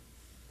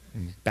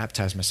and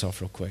baptize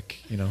myself real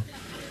quick,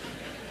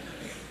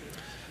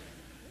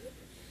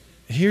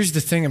 Here's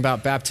the thing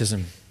about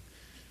baptism.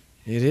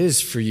 It is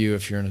for you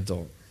if you're an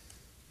adult.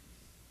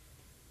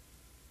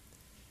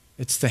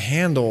 It's the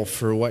handle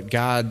for what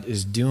God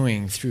is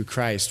doing through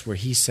Christ, where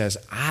he says,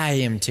 I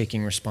am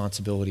taking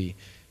responsibility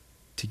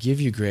to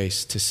give you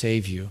grace, to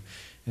save you.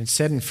 And it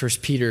said in 1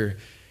 Peter,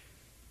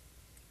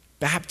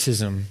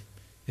 baptism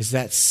is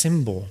that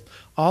symbol.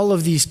 All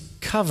of these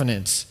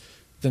covenants,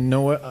 the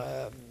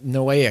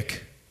Noahic,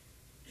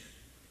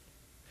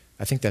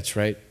 I think that's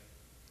right,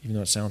 even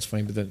though it sounds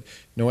funny, but the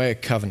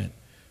Noahic covenant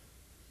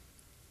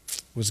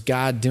was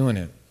God doing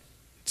it.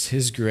 It's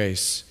his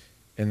grace.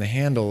 And the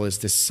handle is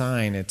this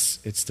sign, it's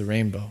the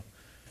rainbow.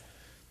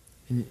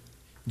 And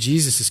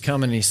Jesus is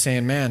coming and he's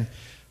saying, man,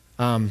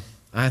 I'm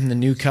the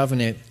new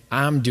covenant,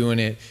 I'm doing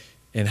it,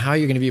 and how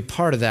you're going to be a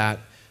part of that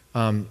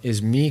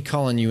is me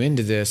calling you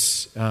into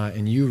this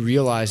and you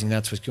realizing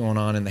that's what's going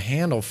on. And the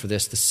handle for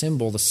this, the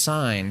symbol, the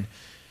sign,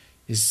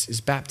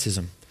 is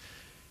baptism.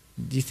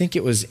 Do you think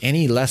it was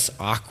any less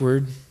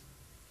awkward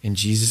in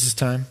Jesus'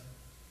 time?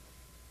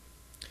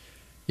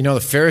 The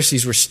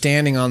Pharisees were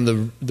standing on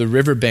the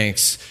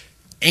riverbanks,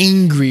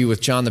 angry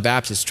with John the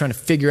Baptist, trying to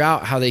figure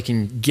out how they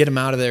can get him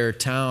out of their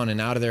town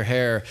and out of their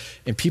hair.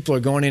 And people are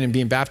going in and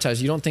being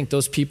baptized. You don't think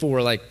those people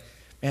were like,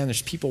 man,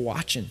 there's people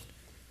watching.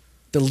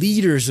 The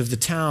leaders of the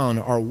town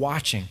are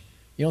watching.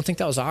 You don't think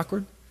that was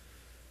awkward?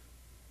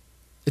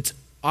 It's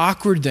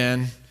awkward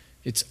then.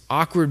 It's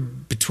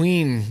awkward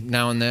between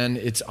now and then.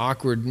 It's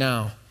awkward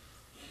now.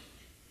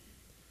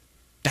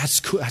 That's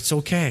cool. That's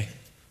okay.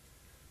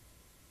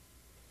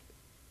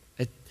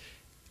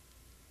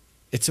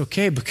 It's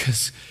okay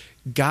because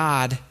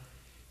God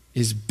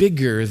is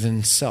bigger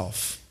than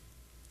self.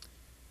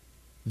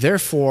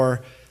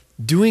 Therefore,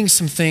 doing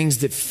some things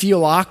that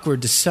feel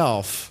awkward to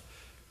self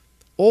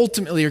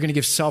ultimately are going to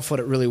give self what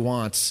it really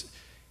wants,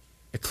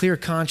 a clear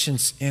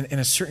conscience and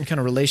a certain kind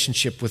of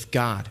relationship with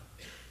God.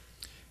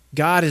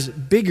 God is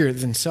bigger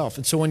than self.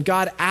 And so when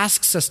God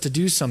asks us to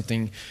do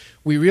something,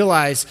 we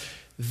realize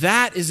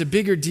that is a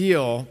bigger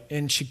deal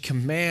and should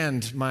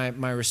command my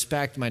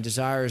respect, my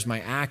desires, my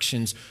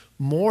actions,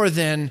 more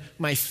than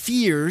my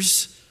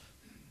fears.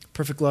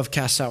 Perfect love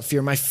casts out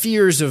fear. My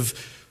fears of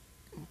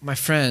my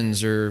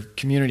friends or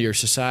community or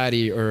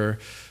society or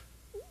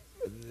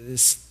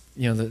this,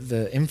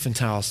 the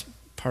infantile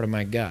part of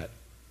my gut.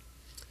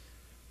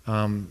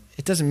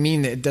 It doesn't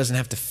mean that it doesn't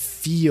have to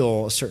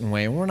feel a certain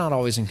way. And we're not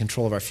always in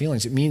control of our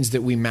feelings. It means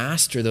that we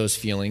master those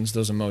feelings,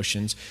 those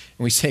emotions,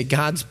 and we say,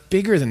 God's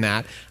bigger than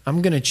that.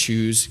 I'm going to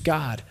choose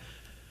God.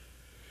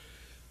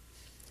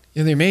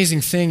 The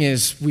amazing thing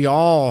is we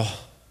all,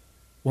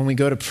 when we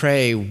go to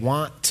pray,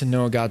 want to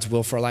know God's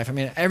will for our life. I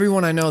mean,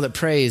 everyone I know that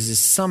prays is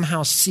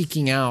somehow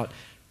seeking out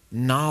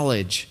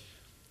knowledge,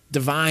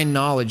 divine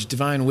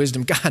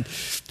wisdom. God,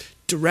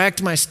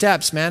 direct my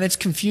steps, man. It's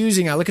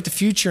confusing. I look at the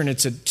future and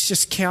it's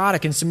just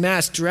chaotic and it's a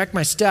mess. Direct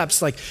my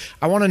steps. Like,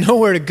 I want to know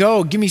where to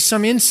go. Give me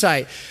some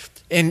insight.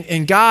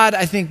 And God,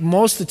 I think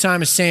most of the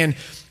time is saying,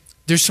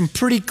 there's some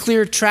pretty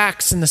clear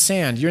tracks in the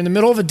sand. You're in the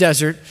middle of a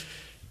desert.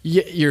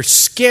 You're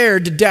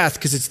scared to death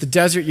because it's the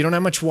desert. You don't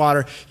have much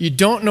water. You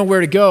don't know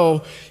where to go.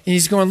 And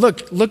he's going,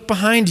 look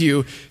behind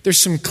you. There's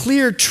some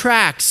clear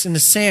tracks in the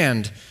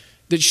sand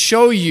that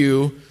show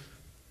you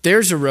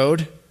there's a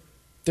road.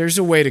 There's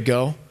a way to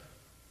go.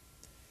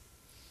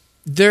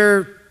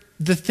 They're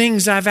the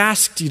things I've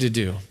asked you to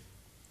do.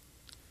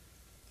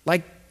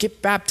 Like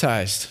get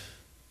baptized.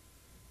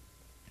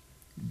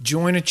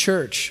 Join a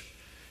church.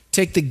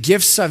 Take the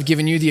gifts I've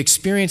given you, the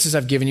experiences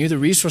I've given you, the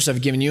resources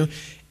I've given you,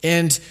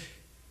 and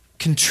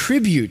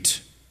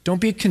contribute.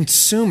 Don't be a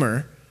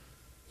consumer,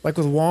 like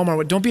with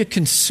Walmart. Don't be a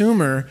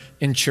consumer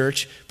in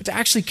church, but to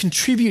actually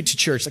contribute to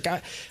church.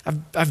 Like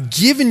I've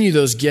given you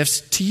those gifts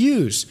to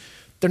use.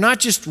 They're not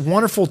just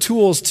wonderful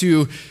tools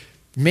to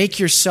make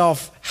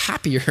yourself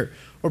happier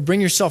or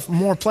bring yourself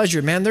more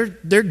pleasure. Man,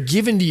 they're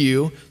given to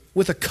you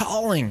with a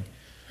calling.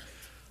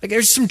 Like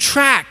there's some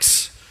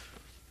tracks.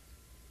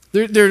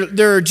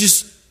 They're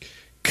just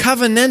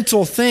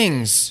covenantal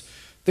things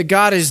that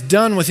God has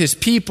done with his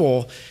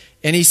people.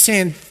 And he's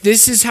saying,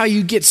 this is how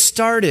you get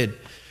started.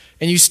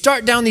 And you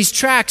start down these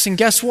tracks, and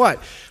guess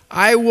what?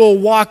 I will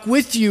walk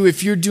with you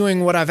if you're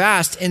doing what I've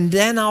asked, and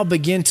then I'll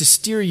begin to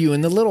steer you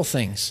in the little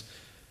things.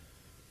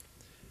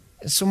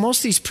 And so most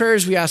of these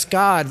prayers we ask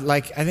God,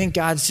 like I think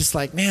God's just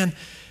like, man,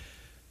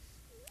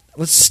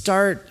 let's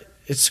start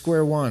at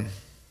square one.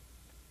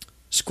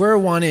 Square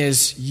one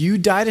is you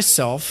die to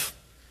self,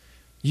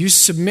 you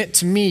submit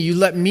to me, you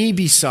let me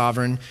be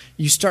sovereign,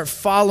 you start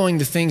following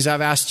the things I've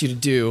asked you to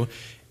do,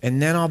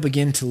 and then I'll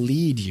begin to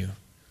lead you.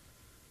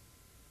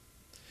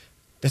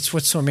 That's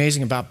what's so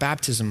amazing about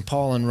baptism.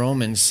 Paul in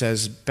Romans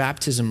says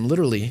baptism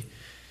literally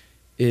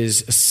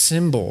is a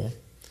symbol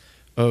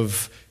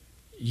of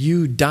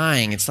you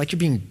dying. It's like you're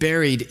being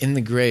buried in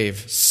the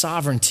grave.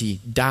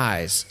 Sovereignty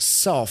dies.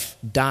 Self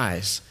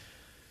dies.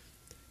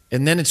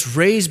 And then it's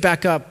raised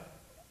back up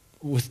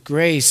with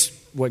grace,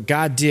 what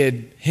God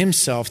did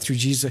himself through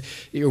Jesus.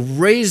 You're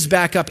raised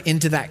back up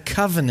into that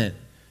covenant.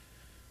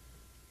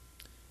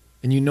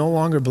 And you no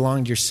longer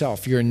belong to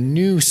yourself. You're a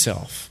new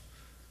self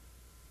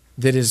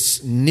that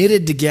is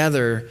knitted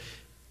together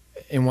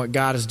in what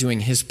God is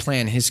doing, his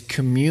plan, his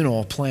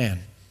communal plan.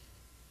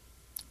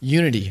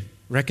 Unity,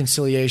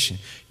 reconciliation.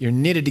 You're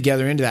knitted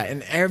together into that.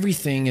 And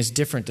everything is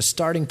different. The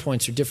starting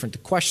points are different. The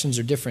questions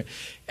are different.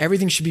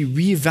 Everything should be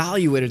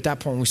reevaluated at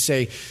that point. We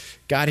say,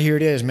 God, here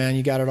it is, man.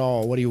 You got it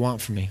all. What do you want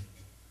from me?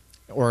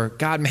 Or,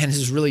 God, man, this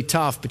is really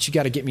tough, but you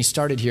got to get me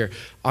started here.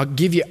 I'll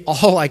give you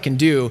all I can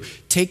do.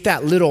 Take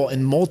that little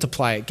and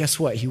multiply it. Guess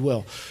what? He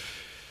will.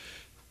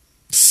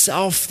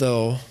 Self,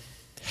 though,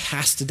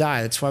 has to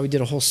die. That's why we did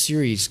a whole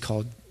series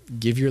called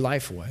Give Your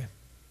Life Away.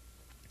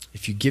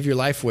 If you give your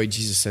life away,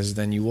 Jesus says,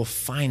 then you will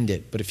find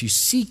it. But if you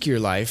seek your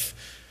life,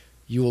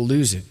 you will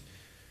lose it.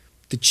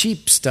 The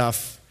cheap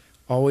stuff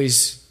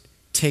always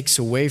takes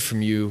away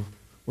from you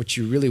what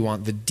you really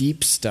want, the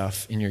deep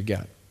stuff in your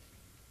gut.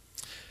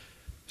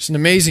 It's an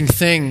amazing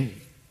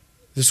thing,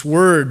 this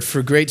word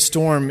for great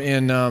storm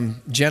in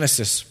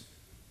Genesis,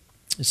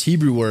 this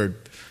Hebrew word,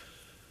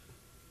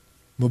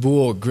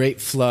 Mabul,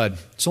 great flood.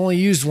 It's only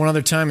used one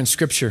other time in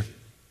Scripture.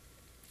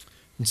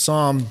 In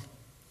Psalm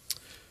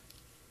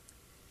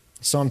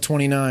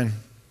 29.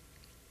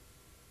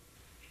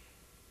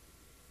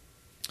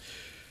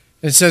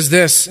 It says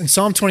this, in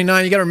Psalm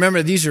 29, you got to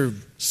remember these are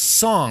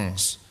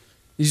songs.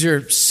 These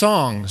are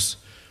songs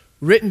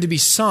written to be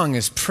sung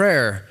as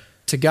prayer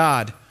to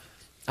God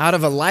out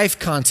of a life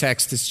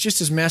context that's just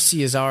as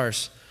messy as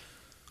ours.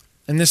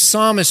 And this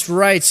psalmist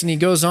writes, and he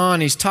goes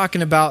on, he's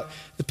talking about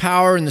the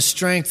power and the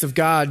strength of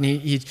God, and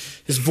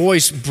his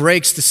voice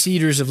breaks the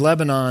cedars of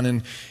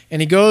Lebanon.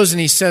 And he goes and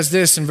he says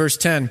this in verse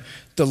 10,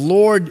 the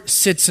Lord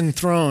sits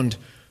enthroned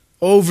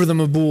over the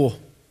Mabul,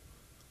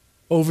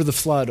 over the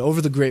flood,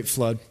 over the great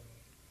flood.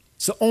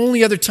 It's the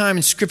only other time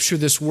in Scripture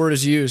this word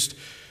is used.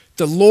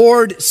 The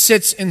Lord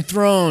sits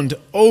enthroned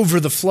over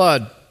the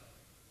flood.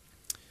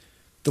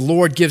 The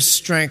Lord gives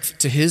strength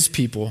to his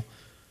people.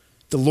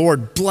 The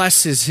Lord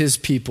blesses his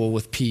people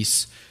with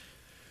peace.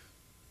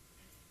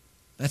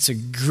 That's a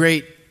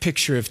great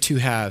picture of two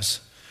halves.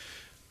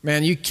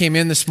 Man, you came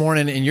in this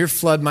morning and your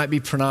flood might be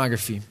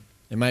pornography.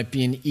 It might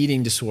be an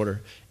eating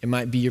disorder. It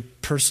might be your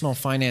personal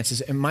finances.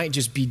 It might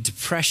just be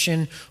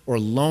depression or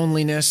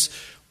loneliness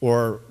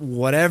or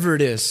whatever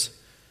it is.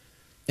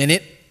 And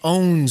it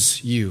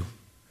owns you.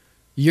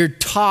 You're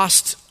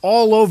tossed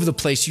all over the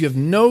place. You have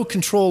no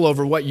control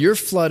over what your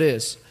flood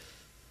is.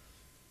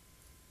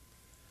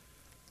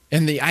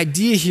 And the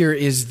idea here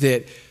is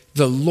that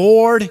the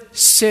Lord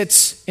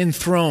sits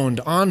enthroned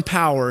on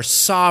power,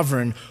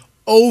 sovereign,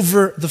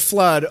 over the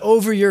flood,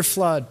 over your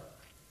flood.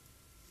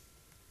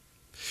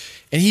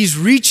 And he's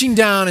reaching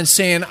down and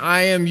saying,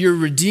 I am your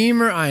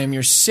Redeemer, I am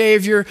your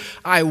Savior.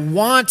 I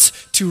want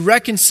to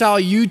reconcile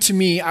you to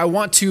me. I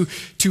want to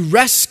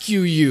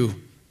rescue you.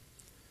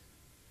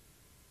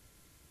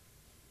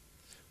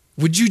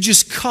 Would you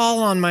just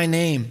call on my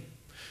name?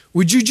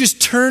 Would you just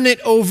turn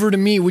it over to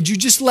me? Would you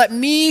just let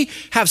me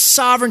have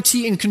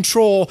sovereignty and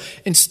control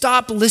and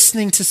stop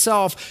listening to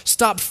self,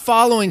 stop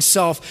following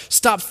self,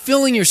 stop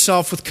filling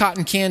yourself with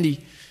cotton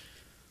candy?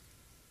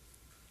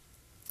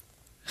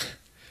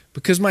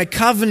 Because my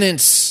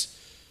covenants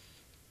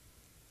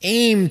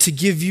aim to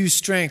give you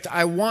strength.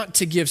 I want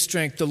to give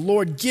strength. The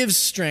Lord gives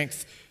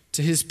strength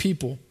to his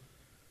people.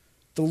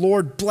 The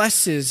Lord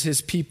blesses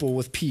his people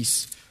with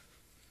peace.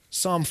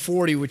 Psalm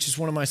 40, which is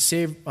one of my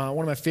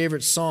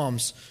favorite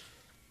psalms,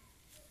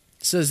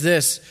 says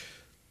this.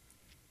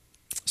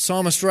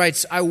 Psalmist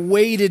writes, I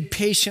waited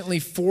patiently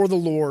for the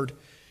Lord,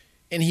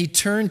 and he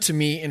turned to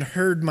me and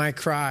heard my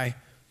cry.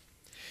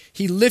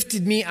 He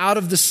lifted me out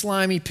of the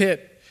slimy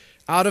pit,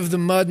 out of the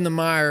mud and the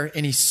mire,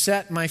 and he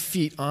set my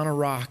feet on a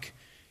rock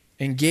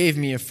and gave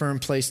me a firm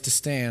place to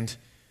stand.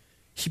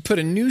 He put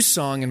a new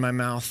song in my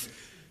mouth,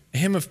 a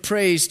hymn of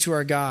praise to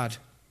our God.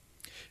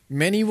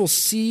 Many will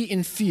see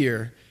in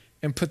fear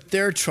and put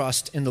their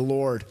trust in the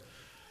Lord.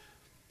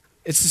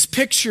 It's this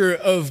picture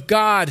of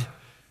God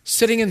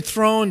sitting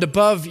enthroned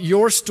above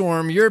your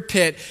storm, your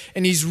pit,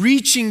 and he's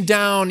reaching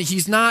down.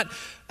 He's not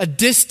a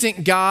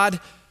distant God,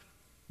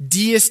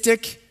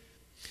 deistic.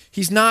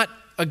 He's not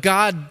a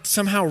God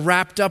somehow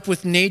wrapped up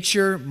with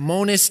nature,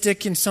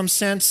 monistic in some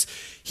sense.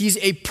 He's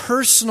a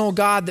personal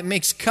God that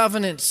makes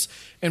covenants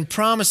and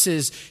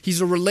promises.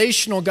 He's a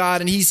relational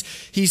God, and he's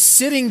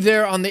sitting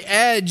there on the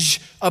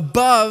edge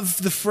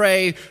above the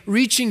fray,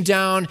 reaching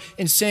down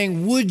and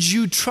saying, would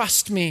you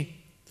trust me?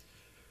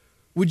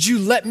 Would you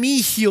let me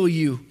heal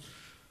you?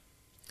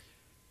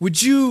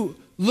 Would you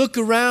look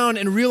around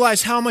and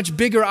realize how much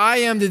bigger I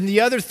am than the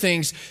other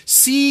things?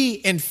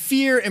 See and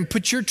fear and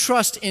put your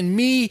trust in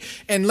me,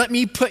 and let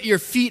me put your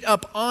feet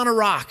up on a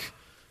rock.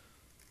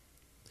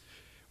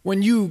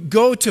 When you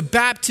go to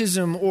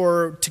baptism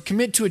or to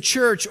commit to a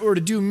church or to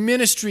do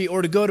ministry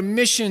or to go to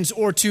missions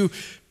or to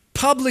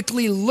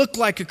publicly look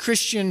like a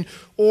Christian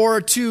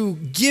or to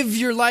give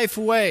your life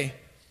away,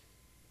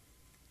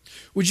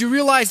 would you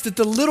realize that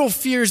the little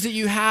fears that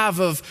you have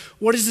of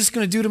what is this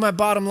going to do to my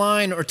bottom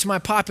line or to my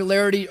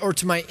popularity or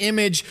to my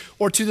image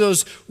or to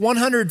those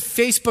 100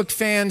 Facebook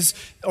fans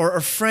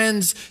or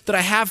friends that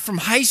I have from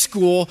high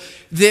school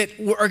that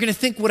are going to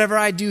think whatever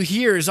I do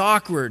here is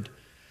awkward?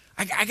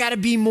 I got to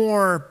be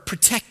more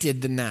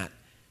protected than that.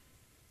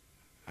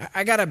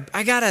 I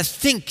gotta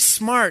think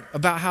smart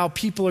about how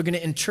people are going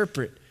to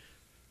interpret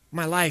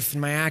my life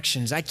and my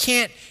actions. I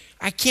can't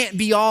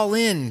be all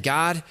in,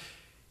 God.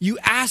 You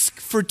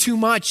ask for too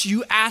much.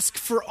 You ask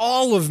for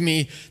all of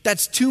me.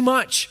 That's too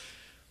much.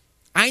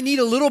 I need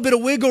a little bit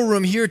of wiggle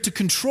room here to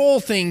control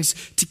things,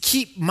 to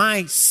keep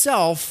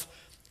myself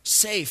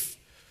safe.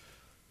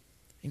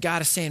 And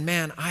God is saying,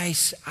 man,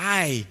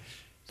 I,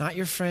 not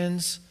your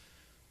friends,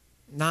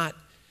 not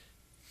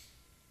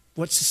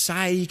what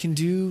society can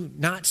do,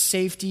 not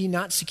safety,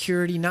 not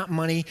security, not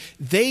money.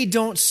 They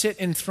don't sit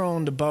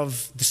enthroned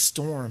above the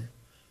storm.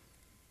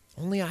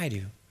 Only I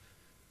do.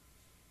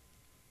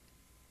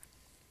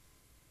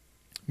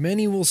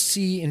 Many will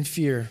see in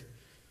fear.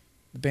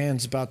 The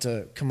band's about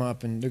to come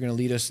up and they're going to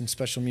lead us in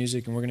special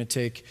music, and we're going to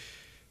take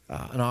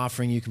an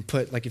offering. You can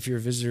put, like if you're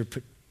a visitor,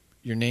 put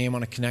your name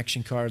on a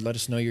connection card. Let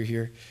us know you're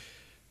here.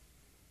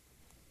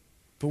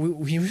 But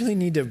we really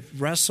need to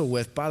wrestle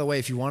with, by the way,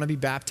 if you want to be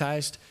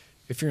baptized,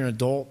 if you're an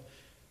adult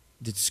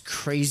that's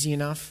crazy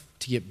enough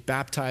to get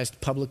baptized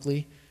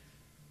publicly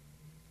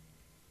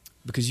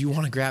because you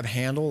want to grab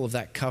handle of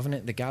that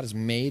covenant that God has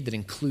made that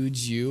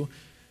includes you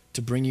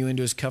to bring you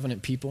into his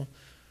covenant people,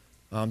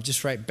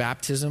 just write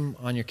baptism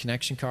on your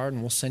connection card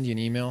and we'll send you an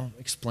email,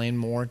 explain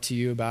more to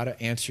you about it,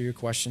 answer your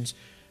questions.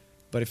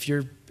 But if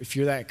you're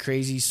that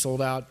crazy,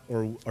 sold out,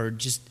 or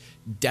just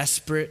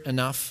desperate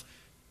enough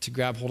to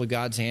grab hold of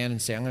God's hand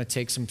and say, I'm going to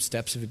take some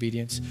steps of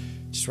obedience,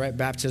 just write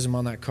baptism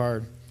on that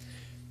card.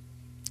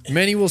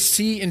 Many will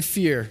see in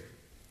fear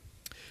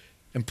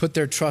and put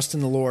their trust in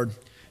the Lord.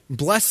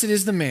 Blessed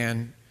is the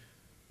man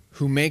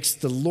who makes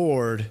the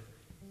Lord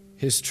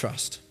his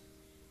trust.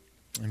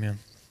 Amen.